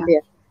 naik gitu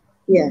ya.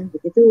 Ya,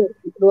 itu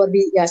luar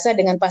biasa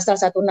dengan pasal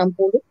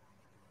 160.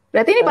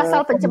 Berarti ini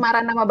pasal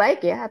pencemaran nama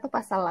baik ya atau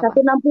pasal apa?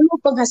 160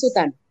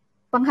 penghasutan.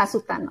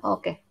 Penghasutan.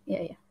 Oke.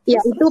 Iya. Ya,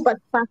 itu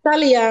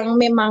pasal yang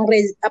memang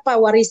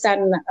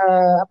warisan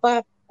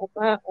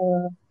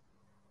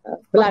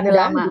Belanda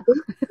lama. gitu.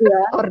 Ya,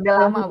 Orde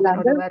lama,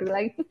 Orde baru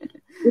lagi.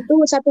 Itu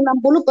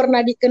 160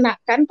 pernah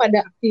dikenakan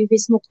pada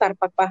aktivis Muchtar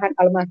Pakpahan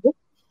almarhum.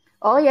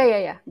 Oh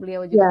iya.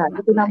 Beliau juga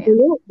pernah. 160.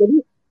 Ya. Jadi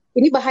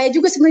ini bahaya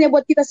juga sebenarnya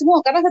buat kita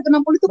semua karena 160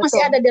 itu masih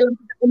ada dalam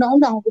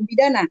undang-undang hukum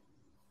pidana.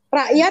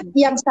 Rakyat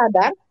yang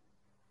sadar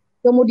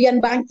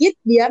kemudian bangkit,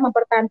 dia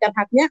mempertahankan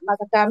haknya,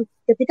 maka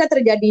ketika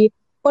terjadi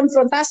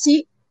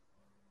konfrontasi,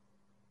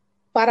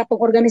 para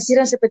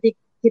pengorganisiran seperti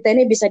kita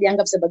ini bisa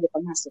dianggap sebagai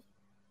penghasut.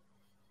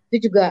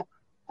 Itu juga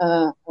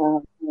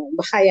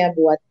bahaya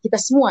buat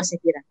kita semua saya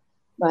kira,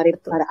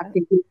 para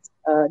aktivis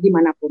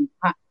dimanapun,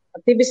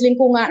 aktivis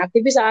lingkungan,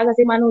 aktivis hak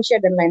asasi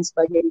manusia dan lain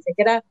sebagainya. Saya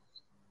kira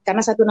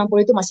karena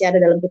 160 itu masih ada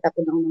dalam kitab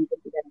undang-undang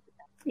hukum pidana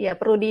kita. Ya,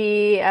 perlu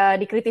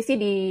dikritisi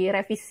di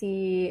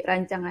revisi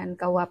rancangan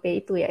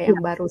KUHP itu ya,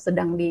 yang baru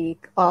sedang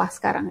diolah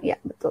sekarang. Ya,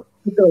 betul.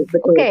 Betul.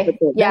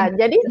 Betul. Ya,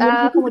 jadi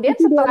kemudian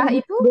setelah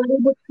itu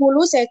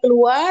 2010 saya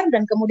keluar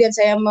dan kemudian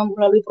saya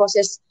melalui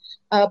proses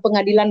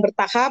pengadilan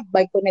bertahap,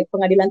 baik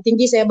pengadilan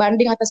tinggi saya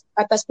banding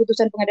atas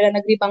putusan Pengadilan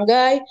Negeri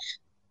Banggai,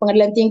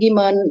 Pengadilan Tinggi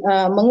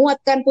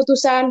menguatkan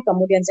putusan,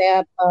 kemudian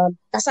saya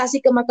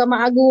kasasi ke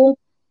Mahkamah Agung.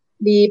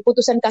 Di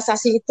putusan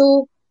kasasi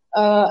itu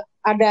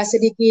ada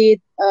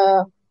sedikit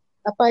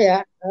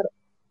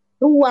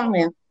ruang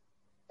ya,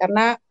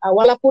 karena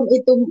walaupun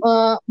itu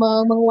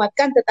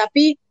menguatkan,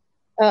 tetapi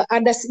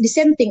ada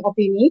dissenting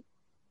opini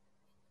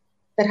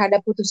terhadap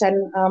putusan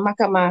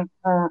Mahkamah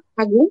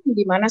Agung,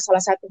 di mana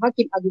salah satu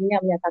hakim agungnya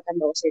menyatakan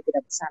bahwa saya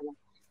tidak bersalah.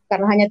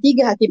 Karena hanya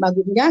 3 hakim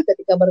agungnya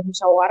ketika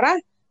bermusyawarah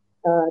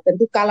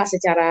tentu kalah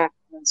secara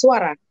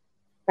suara.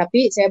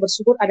 Tapi saya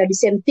bersyukur ada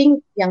dissenting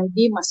yang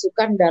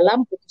dimasukkan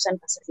dalam putusan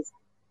kasasi.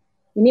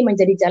 Ini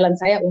menjadi jalan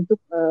saya untuk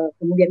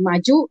kemudian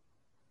maju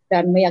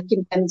dan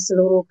meyakinkan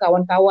seluruh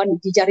kawan-kawan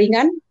di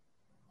jaringan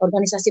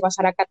organisasi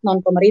masyarakat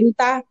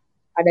non-pemerintah,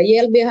 ada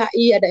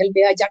YLBHI, ada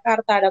LBH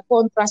Jakarta, ada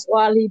Kontras,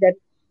 Wali, dan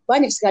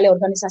banyak sekali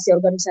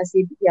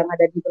organisasi-organisasi yang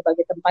ada di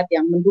berbagai tempat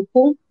yang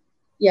mendukung,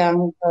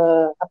 yang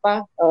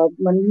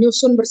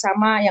menyusun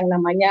bersama yang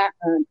namanya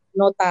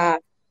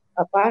nota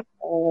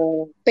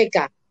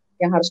PK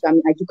yang harus kami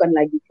ajukan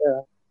lagi ke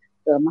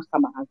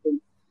Mahkamah Agung.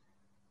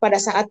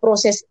 Pada saat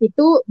proses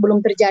itu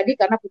belum terjadi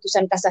karena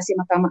putusan kasasi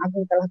Mahkamah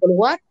Agung telah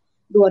keluar.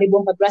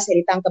 2014 saya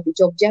ditangkap di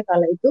Jogja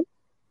kala itu.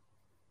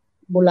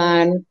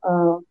 Bulan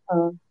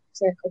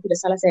saya kalau tidak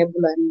salah saya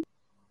bulan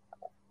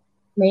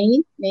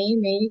Mei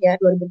ya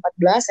 2014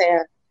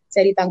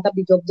 saya ditangkap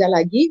di Jogja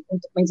lagi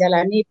untuk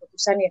menjalani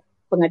putusan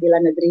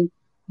Pengadilan Negeri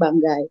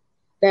Banggai.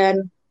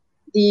 Dan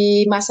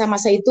di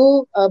masa-masa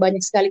itu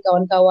banyak sekali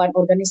kawan-kawan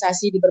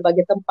organisasi di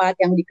berbagai tempat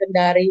yang di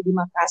Kendari, di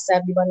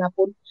Makassar,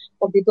 dimanapun.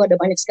 Waktu itu ada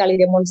banyak sekali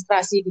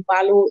demonstrasi di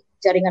Palu,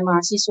 jaringan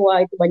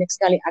mahasiswa itu banyak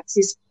sekali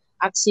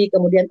aksi.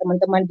 Kemudian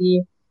teman-teman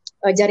di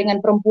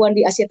jaringan perempuan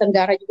di Asia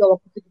Tenggara juga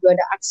waktu itu juga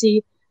ada aksi,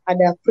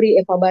 ada Free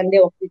Eva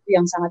Bande waktu itu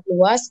yang sangat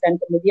luas dan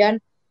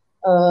kemudian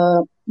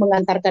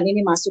mengantarkan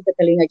ini masuk ke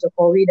telinga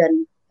Jokowi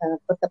dan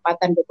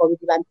pertepatan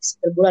Jokowi dilantik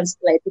sebulan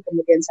setelah itu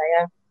kemudian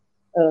saya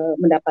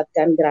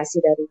mendapatkan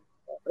gerasi dari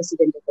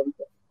Presiden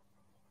Jokowi.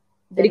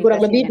 Jadi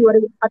kurang lebih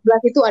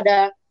 2014 itu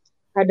ada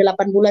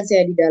 8 bulan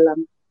saya di dalam.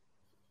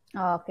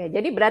 Oke,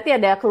 jadi berarti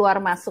ada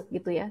keluar masuk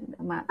gitu ya,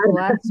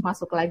 keluar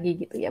masuk lagi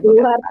gitu ya.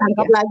 Keluar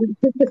tangkap lagi.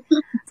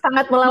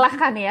 Sangat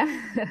melelahkan ya.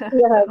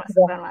 Iya.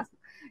 Masuk.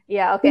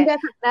 Ya, oke.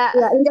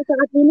 Hingga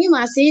saat ini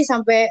masih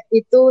sampai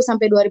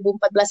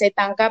 2014 saya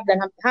tangkap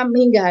dan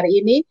hingga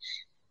hari ini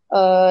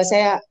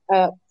saya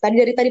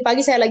tadi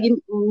pagi saya lagi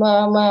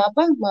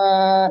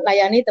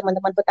melayani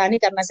teman-teman petani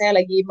karena saya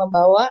lagi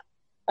membawa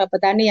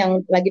petani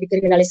yang lagi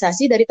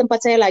dikriminalisasi dari tempat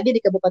saya lagi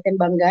di Kabupaten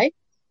Banggai.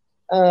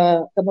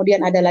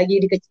 Kemudian ada lagi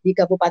di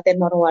Kabupaten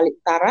Morowali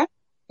Utara.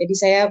 Jadi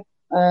saya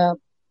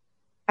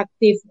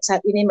aktif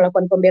saat ini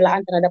melakukan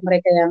pembelaan terhadap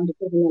mereka yang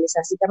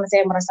dikriminalisasi karena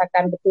saya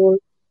merasakan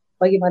betul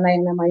bagaimana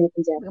yang namanya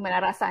penjara. Bagaimana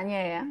rasanya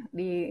ya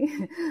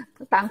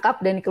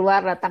ditangkap dan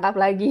keluar, tangkap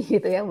lagi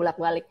gitu ya,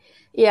 bolak-balik.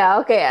 Ya,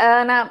 oke.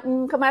 Nah,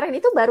 kemarin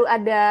itu baru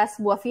ada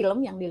sebuah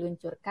film yang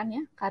diluncurkan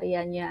ya,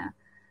 karyanya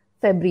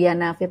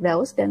Febriana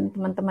Firdaus dan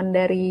teman-teman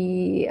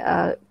dari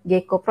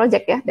Gecko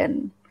Project ya,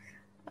 dan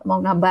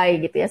mau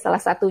ngabai gitu ya,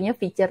 salah satunya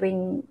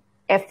featuring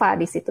Eva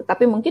di situ.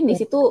 Tapi mungkin di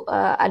situ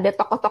ada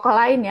tokoh-tokoh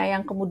lain ya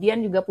yang kemudian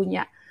juga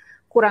punya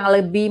kurang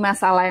lebih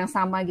masalah yang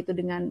sama gitu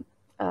dengan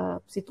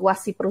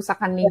situasi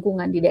perusakan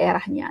lingkungan di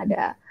daerahnya.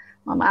 Ada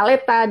Mama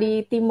Aleta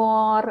di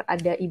Timor,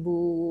 ada Ibu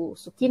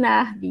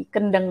Sukinah di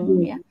Kendeng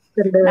ya.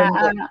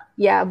 Nah,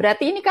 ya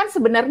berarti ini kan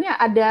sebenarnya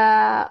ada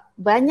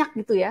banyak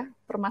gitu ya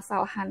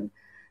permasalahan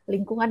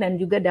lingkungan dan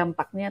juga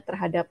dampaknya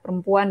terhadap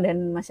perempuan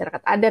dan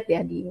masyarakat adat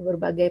ya di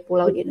berbagai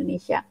pulau di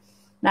Indonesia.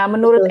 Nah,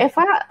 menurut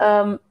Eva,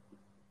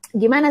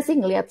 gimana sih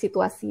ngelihat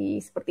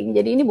situasi seperti ini?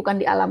 Jadi ini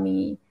bukan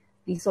dialami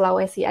di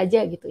Sulawesi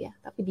aja gitu ya,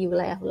 tapi di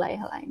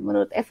wilayah-wilayah lain.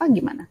 Menurut Eva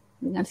gimana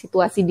dengan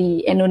situasi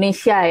di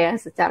Indonesia ya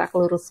secara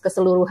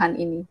keseluruhan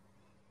ini?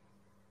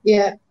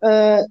 Ya,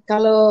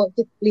 kalau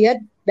kita lihat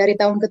dari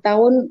tahun ke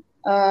tahun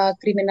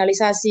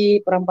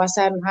kriminalisasi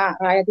perampasan hak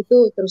rakyat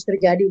itu terus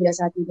terjadi hingga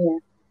saat ini ya.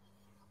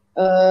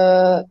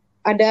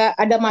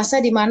 Ada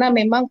masa di mana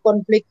memang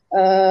konflik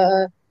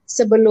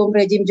sebelum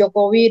rejim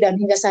Jokowi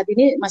dan hingga saat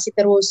ini masih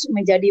terus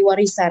menjadi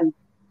warisan.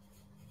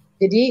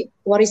 Jadi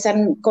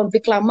warisan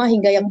konflik lama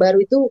hingga yang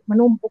baru itu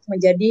menumpuk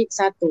menjadi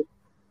satu.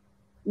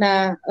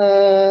 Nah,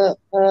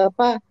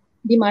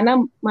 di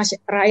mana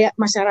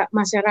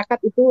masyarakat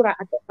itu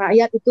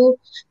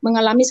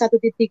mengalami satu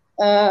titik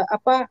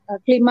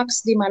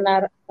klimaks di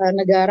mana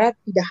negara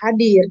tidak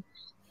hadir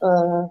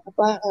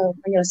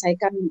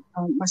menyelesaikan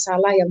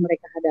masalah yang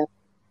mereka hadapi.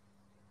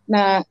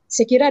 Nah,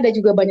 saya kira ada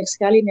juga banyak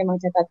sekali memang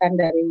catatan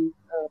dari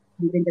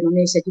pemerintah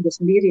Indonesia juga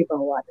sendiri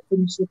bahwa ada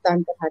penyusutan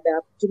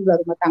terhadap jumlah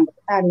rumah tangga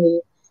petani,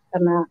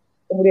 karena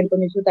kemudian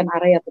penyusutan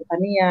area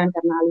pertanian,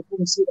 karena alih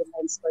fungsi dan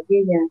lain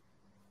sebagainya.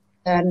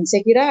 Dan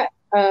saya kira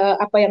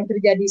apa yang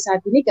terjadi saat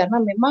ini karena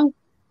memang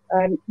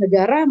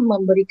negara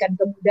memberikan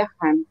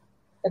kemudahan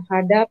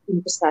terhadap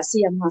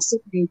investasi yang masuk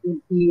di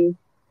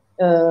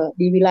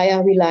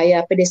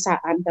wilayah-wilayah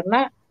pedesaan,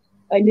 karena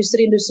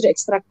industri-industri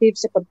ekstraktif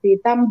seperti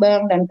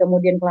tambang dan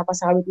kemudian kelapa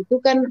sawit itu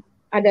kan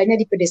adanya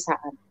di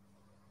pedesaan.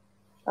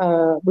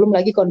 Belum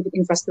lagi konflik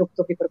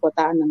infrastruktur di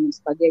perkotaan dan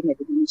sebagainya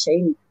di Indonesia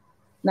ini.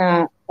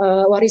 Nah,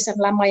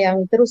 warisan lama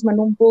yang terus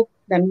menumpuk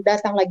dan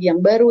datang lagi yang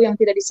baru yang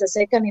tidak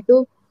diselesaikan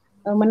itu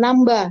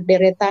menambah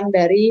deretan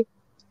dari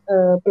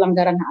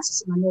pelanggaran hak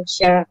asasi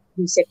manusia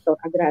di sektor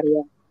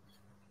agraria.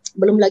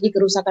 Belum lagi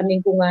kerusakan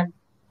lingkungan,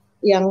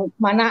 yang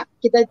mana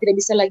kita tidak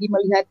bisa lagi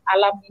melihat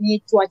alam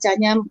ini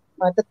cuacanya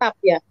tetap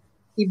ya,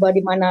 tiba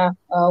di mana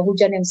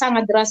hujan yang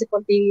sangat deras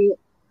seperti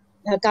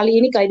kali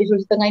di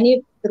Sulawesi Tengah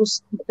ini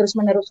terus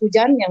menerus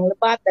hujan yang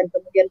lebat dan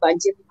kemudian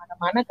banjir di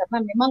mana-mana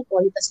karena memang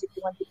kualitas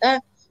lingkungan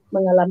kita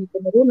mengalami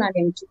penurunan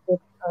yang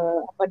cukup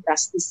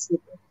drastis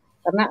gitu.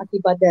 Karena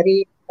akibat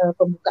dari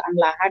pembukaan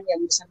lahan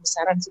yang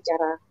besar-besaran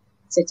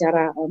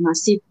secara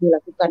masif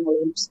dilakukan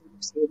oleh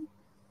industri.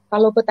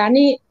 Kalau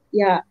petani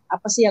ya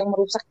apa sih yang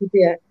merusak gitu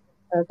ya?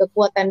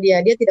 Kekuatan dia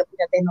tidak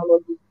punya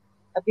teknologi,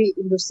 tapi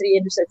industri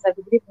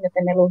ekstraktif ini punya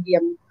teknologi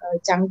yang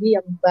canggih,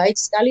 yang baik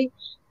sekali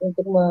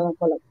untuk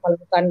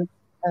melakukan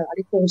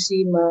alih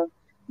fungsi,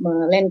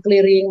 land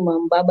clearing,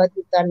 membabat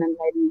hutan dan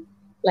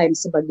lain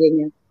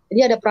sebagainya. Jadi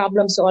ada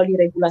problem soal di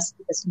regulasi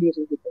kita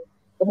sendiri gitu.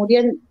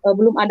 Kemudian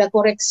belum ada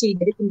koreksi,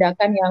 jadi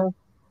tindakan yang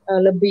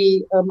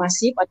lebih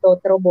masif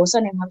atau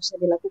terobosan yang harusnya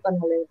dilakukan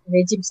oleh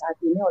rejim saat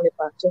ini oleh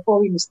Pak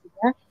Jokowi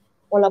mestinya,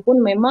 walaupun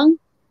memang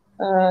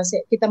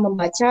kita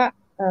membaca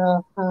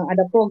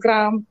ada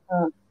program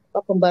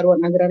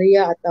pembaruan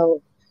agraria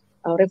atau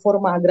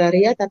reforma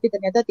agraria, tapi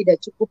ternyata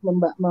tidak cukup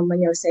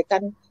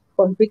menyelesaikan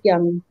konflik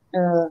yang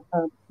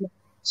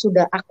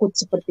sudah akut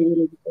seperti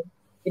ini. Gitu.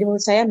 Jadi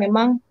menurut saya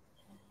memang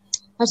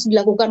harus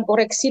dilakukan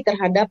koreksi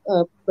terhadap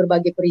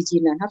berbagai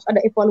perizinan. Harus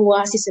ada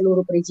evaluasi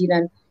seluruh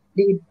perizinan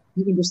di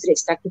industri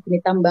ekstraktif ini,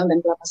 tambang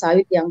dan kelapa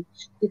sawit yang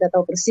kita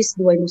tahu persis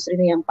dua industri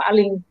ini yang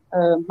paling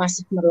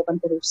masif melakukan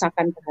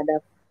kerusakan terhadap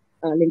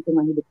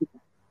lingkungan hidup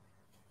kita.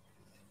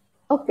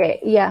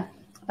 Oke, iya.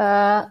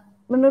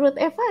 menurut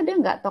Eva ada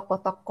nggak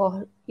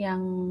tokoh-tokoh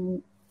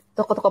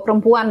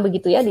perempuan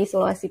begitu ya di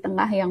Sulawesi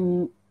Tengah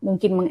yang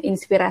mungkin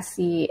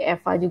menginspirasi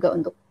Eva juga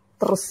untuk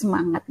terus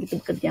semangat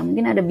gitu bekerja?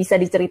 Mungkin ada bisa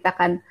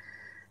diceritakan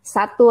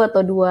satu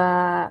atau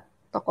dua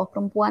tokoh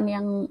perempuan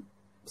yang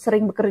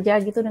sering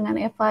bekerja gitu dengan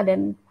Eva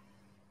dan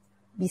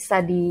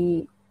bisa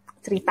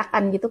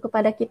diceritakan gitu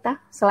kepada kita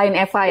selain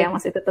Eva ya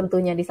Mas itu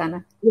tentunya di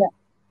sana. Ya,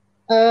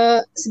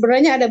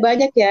 sebenarnya ada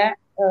banyak ya,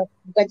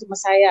 bukan cuma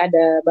saya,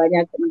 ada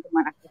banyak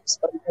teman-teman aktivis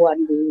perempuan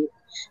di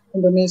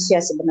Indonesia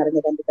sebenarnya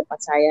dan di tempat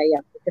saya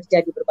yang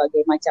bekerja di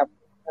berbagai macam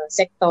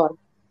sektor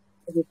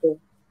begitu.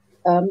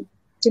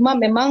 Cuma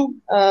memang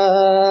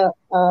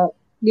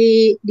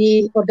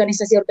di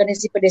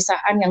organisasi-organisasi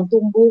pedesaan yang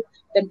tumbuh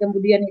dan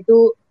kemudian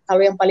itu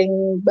kalau yang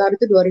paling baru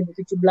itu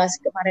 2017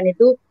 kemarin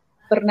itu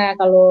pernah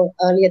kalau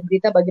lihat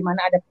berita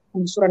bagaimana ada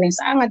penggusuran yang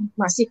sangat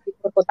masif di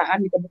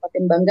perkotaan di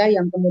Kabupaten Banggai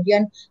yang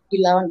kemudian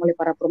dilawan oleh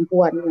para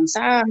perempuan yang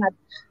sangat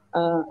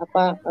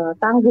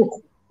tangguh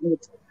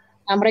gitu.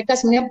 Nah, mereka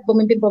sebenarnya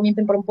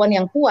pemimpin-pemimpin perempuan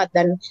yang kuat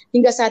dan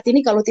hingga saat ini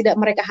kalau tidak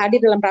mereka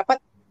hadir dalam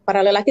rapat,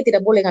 para lelaki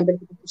tidak boleh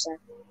ngambil keputusan.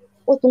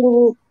 Oh,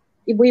 tunggu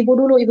ibu-ibu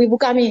dulu, ibu-ibu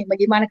kami,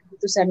 bagaimana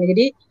keputusannya.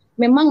 Jadi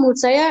memang menurut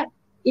saya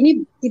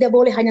ini tidak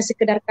boleh hanya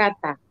sekedar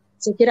kata.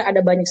 Saya kira ada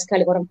banyak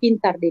sekali orang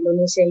pintar di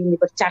Indonesia ini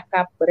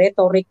bercakap,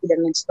 berretorik,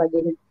 dan lain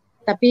sebagainya.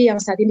 Tapi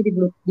yang saat ini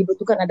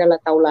dibutuhkan adalah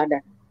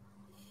tauladan.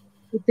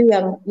 Itu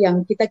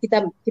yang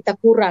kita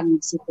kurang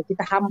di situ,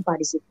 kita hampa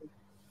di situ.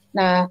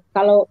 Nah,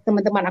 kalau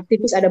teman-teman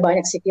aktivis ada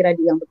banyak saya kira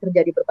yang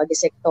bekerja di berbagai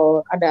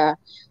sektor. Ada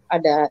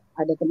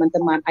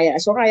teman-teman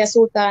Soraya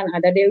Sultan,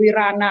 ada Dewi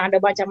Rana,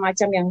 ada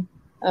macam-macam yang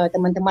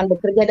teman-teman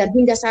bekerja dan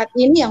hingga saat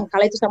ini yang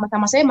kala itu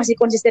sama-sama saya masih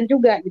konsisten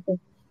juga gitu.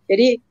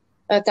 Jadi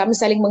kami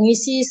saling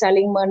mengisi,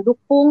 saling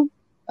mendukung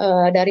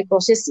dari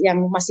proses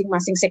yang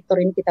masing-masing sektor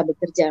ini kita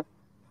bekerja.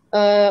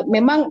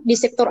 Memang di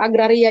sektor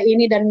agraria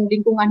ini dan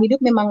lingkungan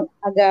hidup memang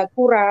agak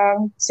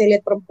kurang saya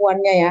lihat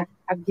perempuannya ya,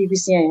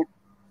 aktivisnya ya.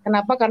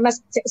 Kenapa? Karena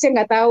saya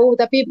nggak tahu,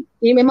 tapi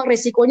ini memang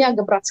resikonya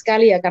agak berat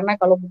sekali ya, karena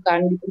kalau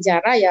bukan di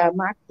penjara ya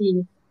mati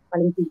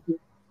paling tinggi.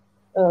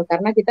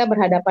 Karena kita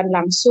berhadapan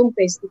langsung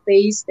face to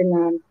face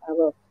dengan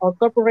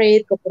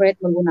corporate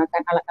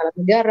menggunakan alat-alat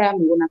negara,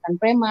 menggunakan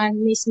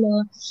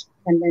premanisme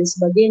dan lain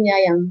sebagainya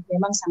yang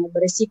memang sangat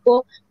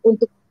beresiko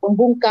untuk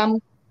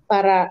membungkam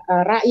para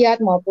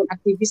rakyat maupun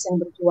aktivis yang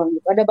berjuang.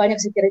 Ada banyak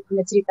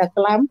cerita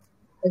kelam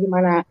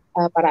bagaimana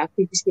para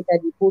aktivis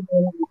kita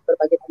dibunuh di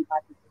berbagai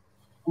tempat.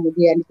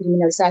 Kemudian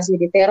dikriminalisasi,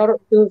 diteror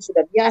itu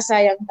sudah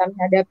biasa yang kami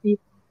hadapi.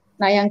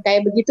 Nah, yang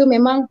kayak begitu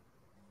memang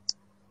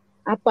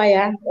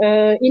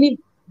ini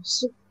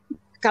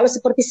kalau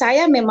seperti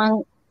saya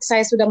memang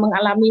saya sudah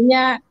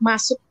mengalaminya,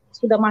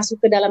 sudah masuk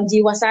ke dalam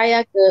jiwa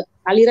saya, ke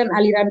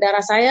aliran-aliran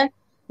darah saya,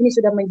 ini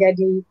sudah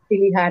menjadi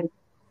pilihan.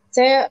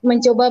 Saya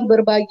mencoba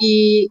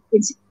berbagi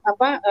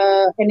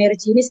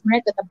energi ini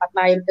sebenarnya ke tempat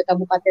lain, ke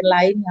kabupaten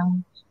lain yang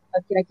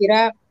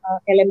kira-kira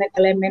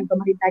elemen-elemen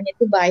pemerintahnya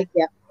itu baik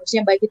ya.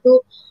 Maksudnya baik itu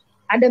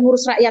ada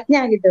ngurus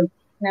rakyatnya gitu.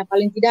 Nah,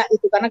 paling tidak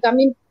itu karena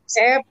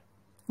saya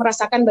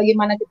merasakan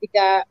bagaimana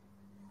ketika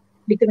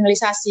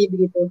dikriminalisasi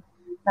begitu.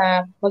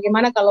 Nah,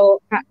 bagaimana kalau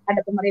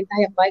ada pemerintah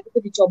yang baik itu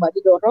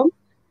didorong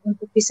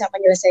untuk bisa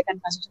menyelesaikan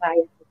kasus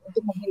rakyat,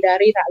 untuk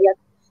menghindari rakyat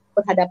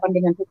berhadapan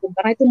dengan hukum,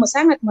 karena itu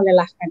sangat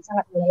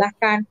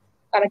melelahkan,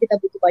 karena kita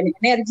butuh banyak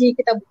energi,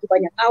 kita butuh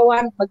banyak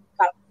kawan.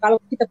 Kalau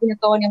kita punya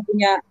kawan yang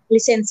punya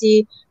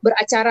lisensi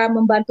beracara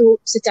membantu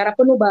secara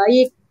penuh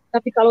baik,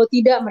 tapi kalau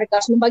tidak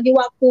mereka harus membagi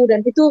waktu, dan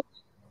itu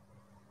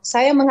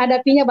saya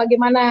menghadapinya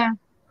bagaimana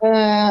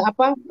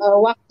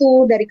waktu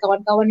dari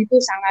kawan-kawan itu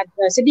sangat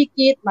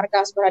sedikit,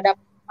 mereka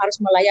harus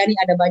melayani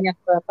ada banyak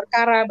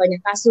perkara,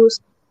 banyak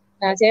kasus.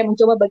 Nah, saya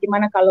mencoba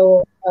bagaimana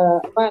kalau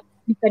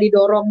bisa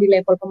didorong di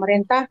level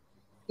pemerintah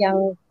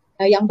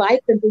yang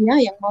baik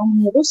tentunya, yang mau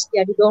mengurus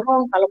ya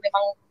didorong. Kalau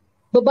memang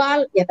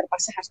bebal ya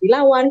terpaksa harus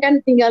dilawan,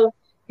 kan tinggal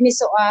ini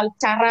soal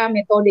cara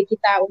metode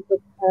kita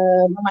untuk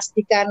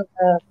memastikan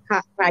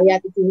hak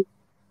rakyat itu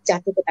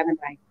jatuh ke tangan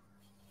rakyat.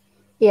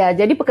 Ya,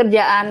 jadi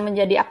pekerjaan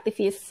menjadi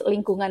aktivis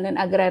lingkungan dan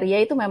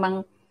agraria itu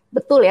memang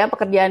betul ya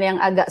pekerjaan yang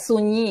agak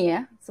sunyi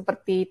ya,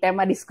 seperti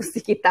tema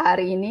diskusi kita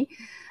hari ini,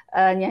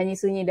 nyanyi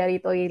sunyi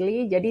dari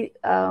Toili. Jadi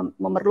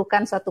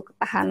memerlukan suatu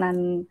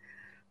ketahanan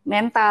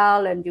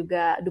mental dan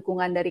juga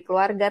dukungan dari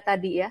keluarga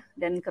tadi ya,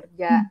 dan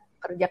kerja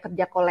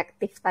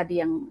kolektif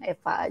tadi yang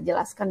Eva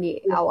jelaskan di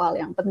awal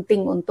yang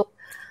penting untuk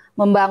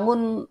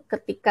membangun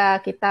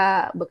ketika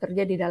kita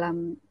bekerja di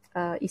dalam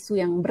isu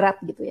yang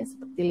berat gitu ya,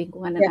 seperti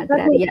lingkungan dan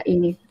agraria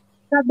ini.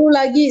 Satu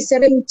lagi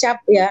sering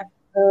cap ya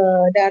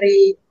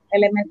dari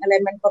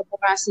elemen-elemen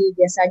korporasi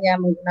biasanya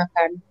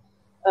menggunakan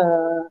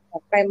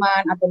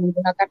preman atau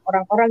menggunakan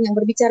orang-orang yang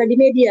berbicara di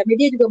media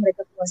juga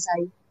mereka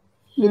kuasai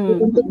gitu,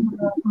 untuk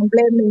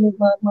memblame,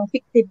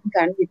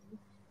 memviktimkan gitu,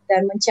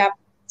 dan mencap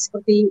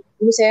seperti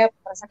dulu saya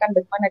merasakan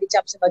bagaimana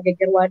dicap sebagai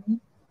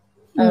gerwani,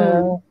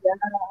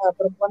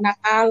 perempuan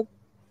nakal,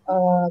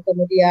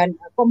 kemudian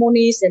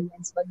komunis dan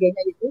lain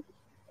sebagainya itu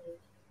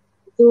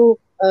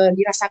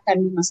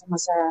dirasakan di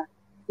masa-masa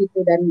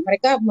itu, dan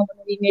mereka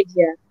memenuhi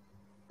media.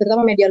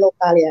 terutama media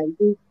lokal ya,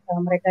 itu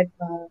mereka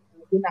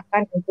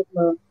gunakan untuk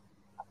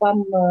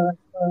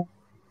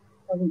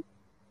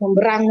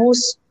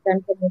memberangus dan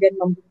kemudian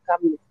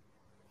membungkam.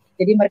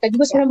 Jadi mereka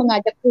juga sebenarnya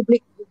mengajak publik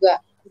juga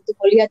untuk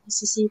melihat di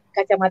sisi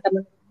kacamata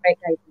menurut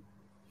mereka itu.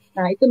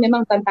 Nah, itu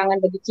memang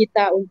tantangan bagi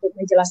kita untuk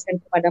menjelaskan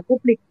kepada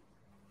publik.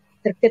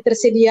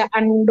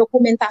 Ketersediaan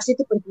dokumentasi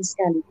itu penting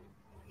sekali.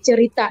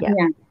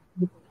 Ceritanya,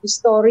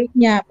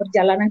 historinya,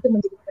 perjalanan itu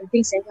menjadi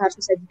penting sehingga harus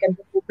disajikan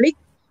ke publik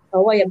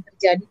bahwa yang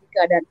terjadi di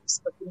keadaan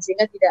seperti ini,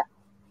 sehingga tidak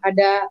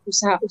ada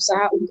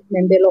usaha-usaha untuk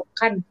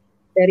membelokkan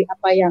dari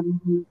apa yang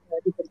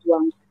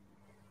diperjuangkan.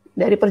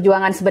 Dari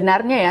perjuangan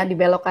sebenarnya ya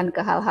dibelokkan ke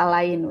hal-hal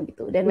lain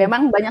gitu. Dan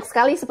memang banyak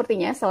sekali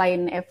sepertinya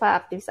selain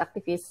Eva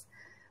aktivis-aktivis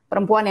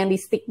perempuan yang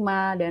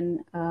distigma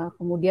dan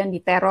kemudian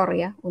diteror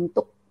ya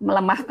untuk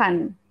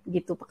melemahkan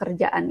gitu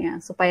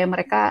pekerjaannya supaya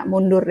mereka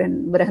mundur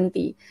dan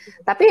berhenti.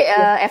 Tapi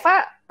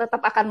Eva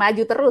tetap akan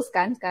maju terus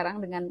kan sekarang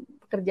dengan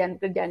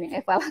pekerjaan-pekerjaan yang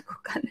Eva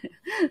lakukan.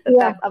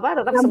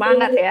 tetap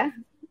semangat ya.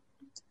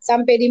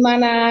 Sampai di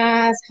mana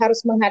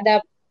harus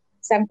menghadap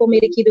sang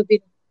pemilik hidup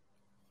ini.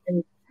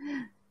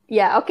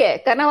 Ya,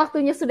 oke. Karena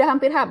waktunya sudah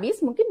hampir habis,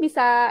 mungkin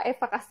bisa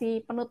Eva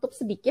kasih penutup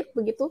sedikit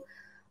begitu.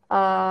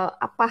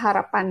 Apa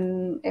harapan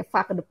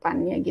Eva ke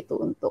depannya gitu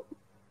untuk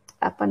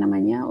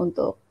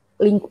untuk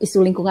isu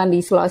lingkungan di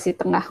Sulawesi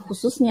Tengah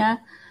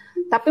khususnya,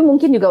 tapi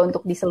mungkin juga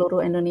untuk di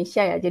seluruh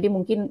Indonesia ya. Jadi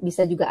mungkin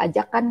bisa juga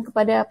ajakan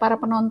kepada para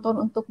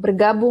penonton untuk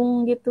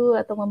bergabung gitu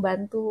atau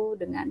membantu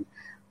dengan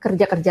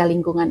kerja-kerja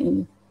lingkungan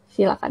ini.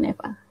 Silakan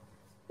Eva.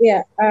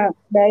 Ya,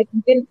 baik.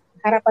 Mungkin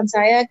harapan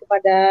saya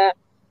kepada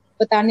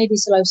petani di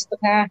Sulawesi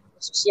Tengah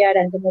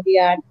khususnya dan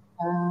kemudian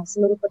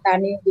seluruh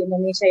petani di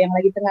Indonesia yang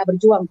lagi tengah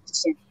berjuang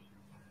khususnya.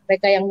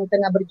 Mereka yang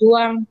tengah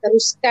berjuang,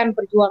 teruskan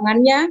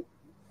perjuangannya,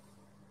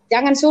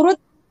 jangan surut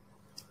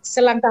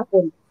selangkah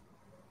pun,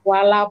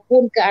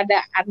 walaupun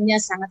keadaannya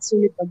sangat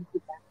sulit bagi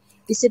kita.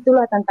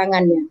 Disitulah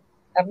tantangannya,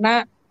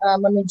 karena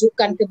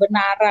menunjukkan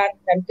kebenaran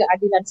dan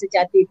keadilan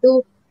sejati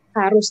itu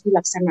harus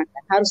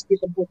dilaksanakan, harus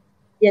direbut.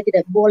 Dia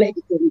tidak boleh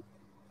ditunda.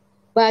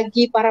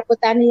 Bagi para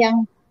petani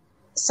yang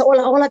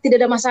seolah-olah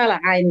tidak ada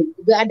masalah, ini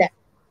juga ada.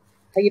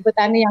 Bagi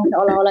petani yang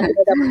seolah-olah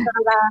tidak ada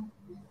masalah,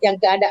 yang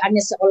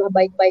keadaannya seolah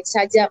baik-baik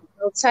saja,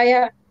 menurut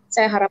saya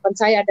harapan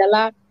saya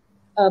adalah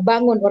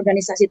bangun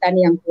organisasi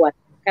tani yang kuat.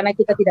 Karena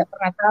kita tidak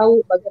pernah tahu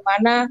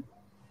bagaimana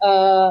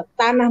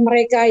tanah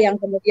mereka yang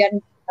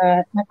kemudian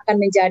akan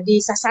menjadi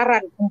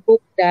sasaran empuk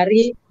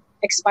dari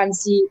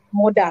ekspansi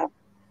modal.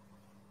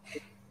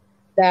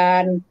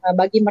 Dan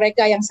bagi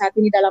mereka yang saat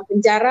ini dalam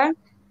penjara,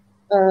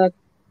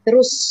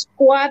 terus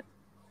kuat,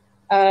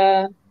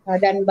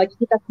 dan bagi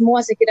kita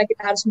semua saya kira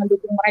kita harus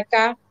mendukung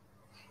mereka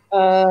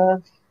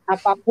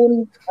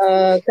apapun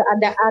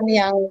keadaan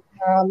yang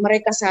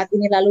mereka saat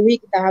ini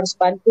lalui, kita harus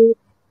bantu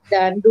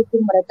dan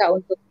dukung mereka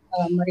untuk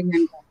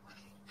meringankan.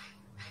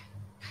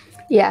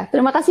 Ya,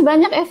 terima kasih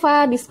banyak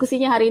Eva,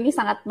 diskusinya hari ini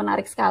sangat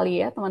menarik sekali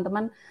ya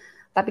teman-teman.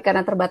 Tapi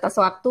karena terbatas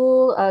waktu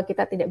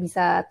kita tidak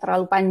bisa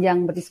terlalu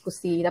panjang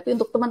berdiskusi. Tapi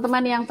untuk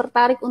teman-teman yang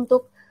tertarik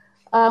untuk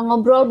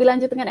ngobrol lebih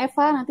lanjut dengan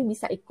Eva, nanti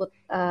bisa ikut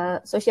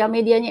sosial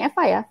medianya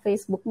Eva ya,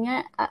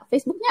 Facebooknya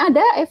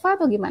ada Eva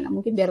atau gimana?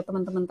 Mungkin biar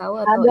teman-teman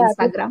tahu, atau ada,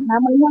 Instagram.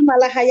 Namanya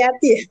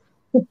Malahayati.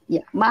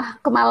 Ya,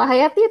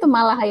 Kemalahayati atau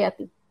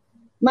Malahayati?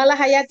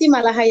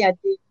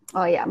 Malahayati.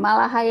 Oh ya,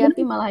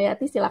 Malahayati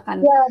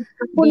silakan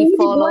di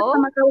follow.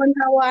 Sama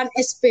kawan-kawan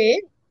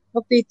SP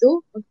waktu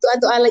itu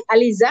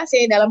Aliza,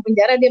 saya dalam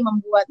penjara, dia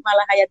membuat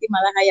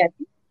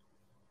Malahayati.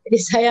 Jadi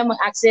saya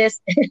mengakses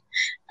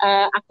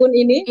akun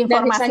ini.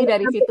 Informasi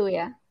dari situ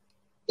ya?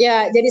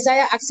 Ya, jadi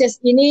saya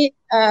akses ini,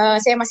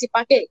 saya masih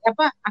pakai,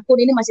 akun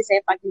ini masih saya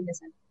pakai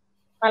biasanya.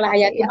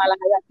 Malahayati.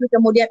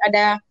 Kemudian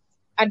ada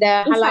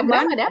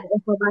halaman, ada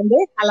Eva Bande,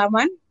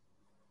 halaman.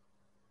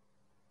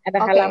 Ada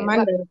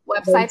halaman dari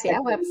website ya,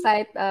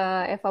 website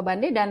Eva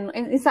Bande, dan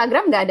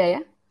Instagram nggak ada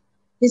ya?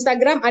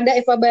 Instagram ada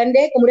Eva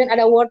Bande, kemudian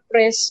ada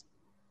WordPress.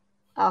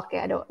 Oke,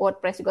 ada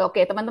WordPress juga.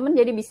 Oke, teman-teman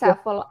jadi bisa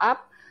follow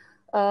up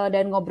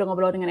dan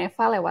ngobrol-ngobrol dengan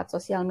Eva lewat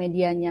sosial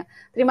medianya.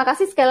 Terima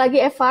kasih sekali lagi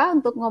Eva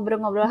untuk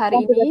ngobrol-ngobrol hari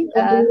ini.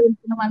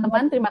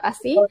 Teman-teman, terima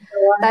kasih.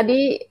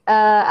 Tadi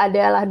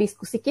adalah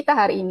diskusi kita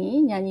hari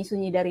ini, Nyanyi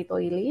Sunyi dari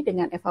Toili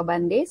dengan Eva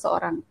Bande,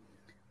 seorang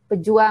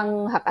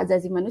pejuang hak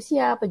asasi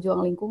manusia,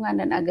 pejuang lingkungan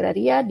dan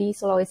agraria di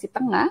Sulawesi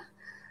Tengah.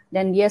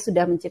 Dan dia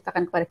sudah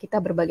menceritakan kepada kita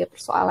berbagai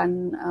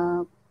persoalan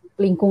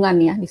lingkungan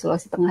ya di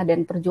Sulawesi Tengah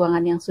dan perjuangan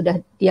yang sudah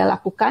dia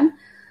lakukan.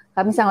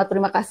 Kami sangat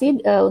terima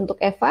kasih untuk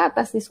Eva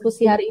atas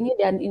diskusi hari ini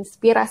dan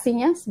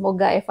inspirasinya.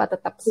 Semoga Eva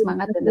tetap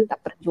semangat dan tetap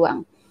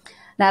berjuang.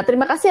 Nah,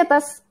 terima kasih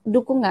atas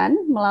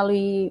dukungan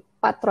melalui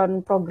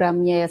patron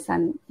program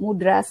Yayasan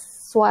Mudra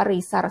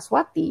Swari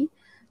Saraswati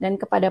dan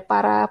kepada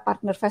para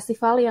partner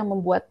festival yang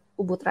membuat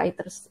Ubud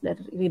Writers dan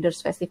Readers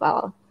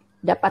Festival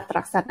dapat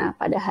terlaksana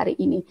pada hari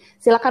ini.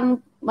 Silakan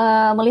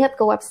melihat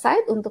ke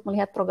website untuk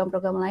melihat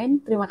program-program lain.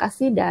 Terima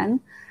kasih dan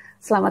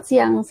selamat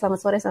siang, selamat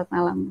sore, selamat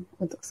malam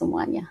untuk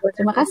semuanya.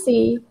 Terima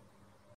kasih.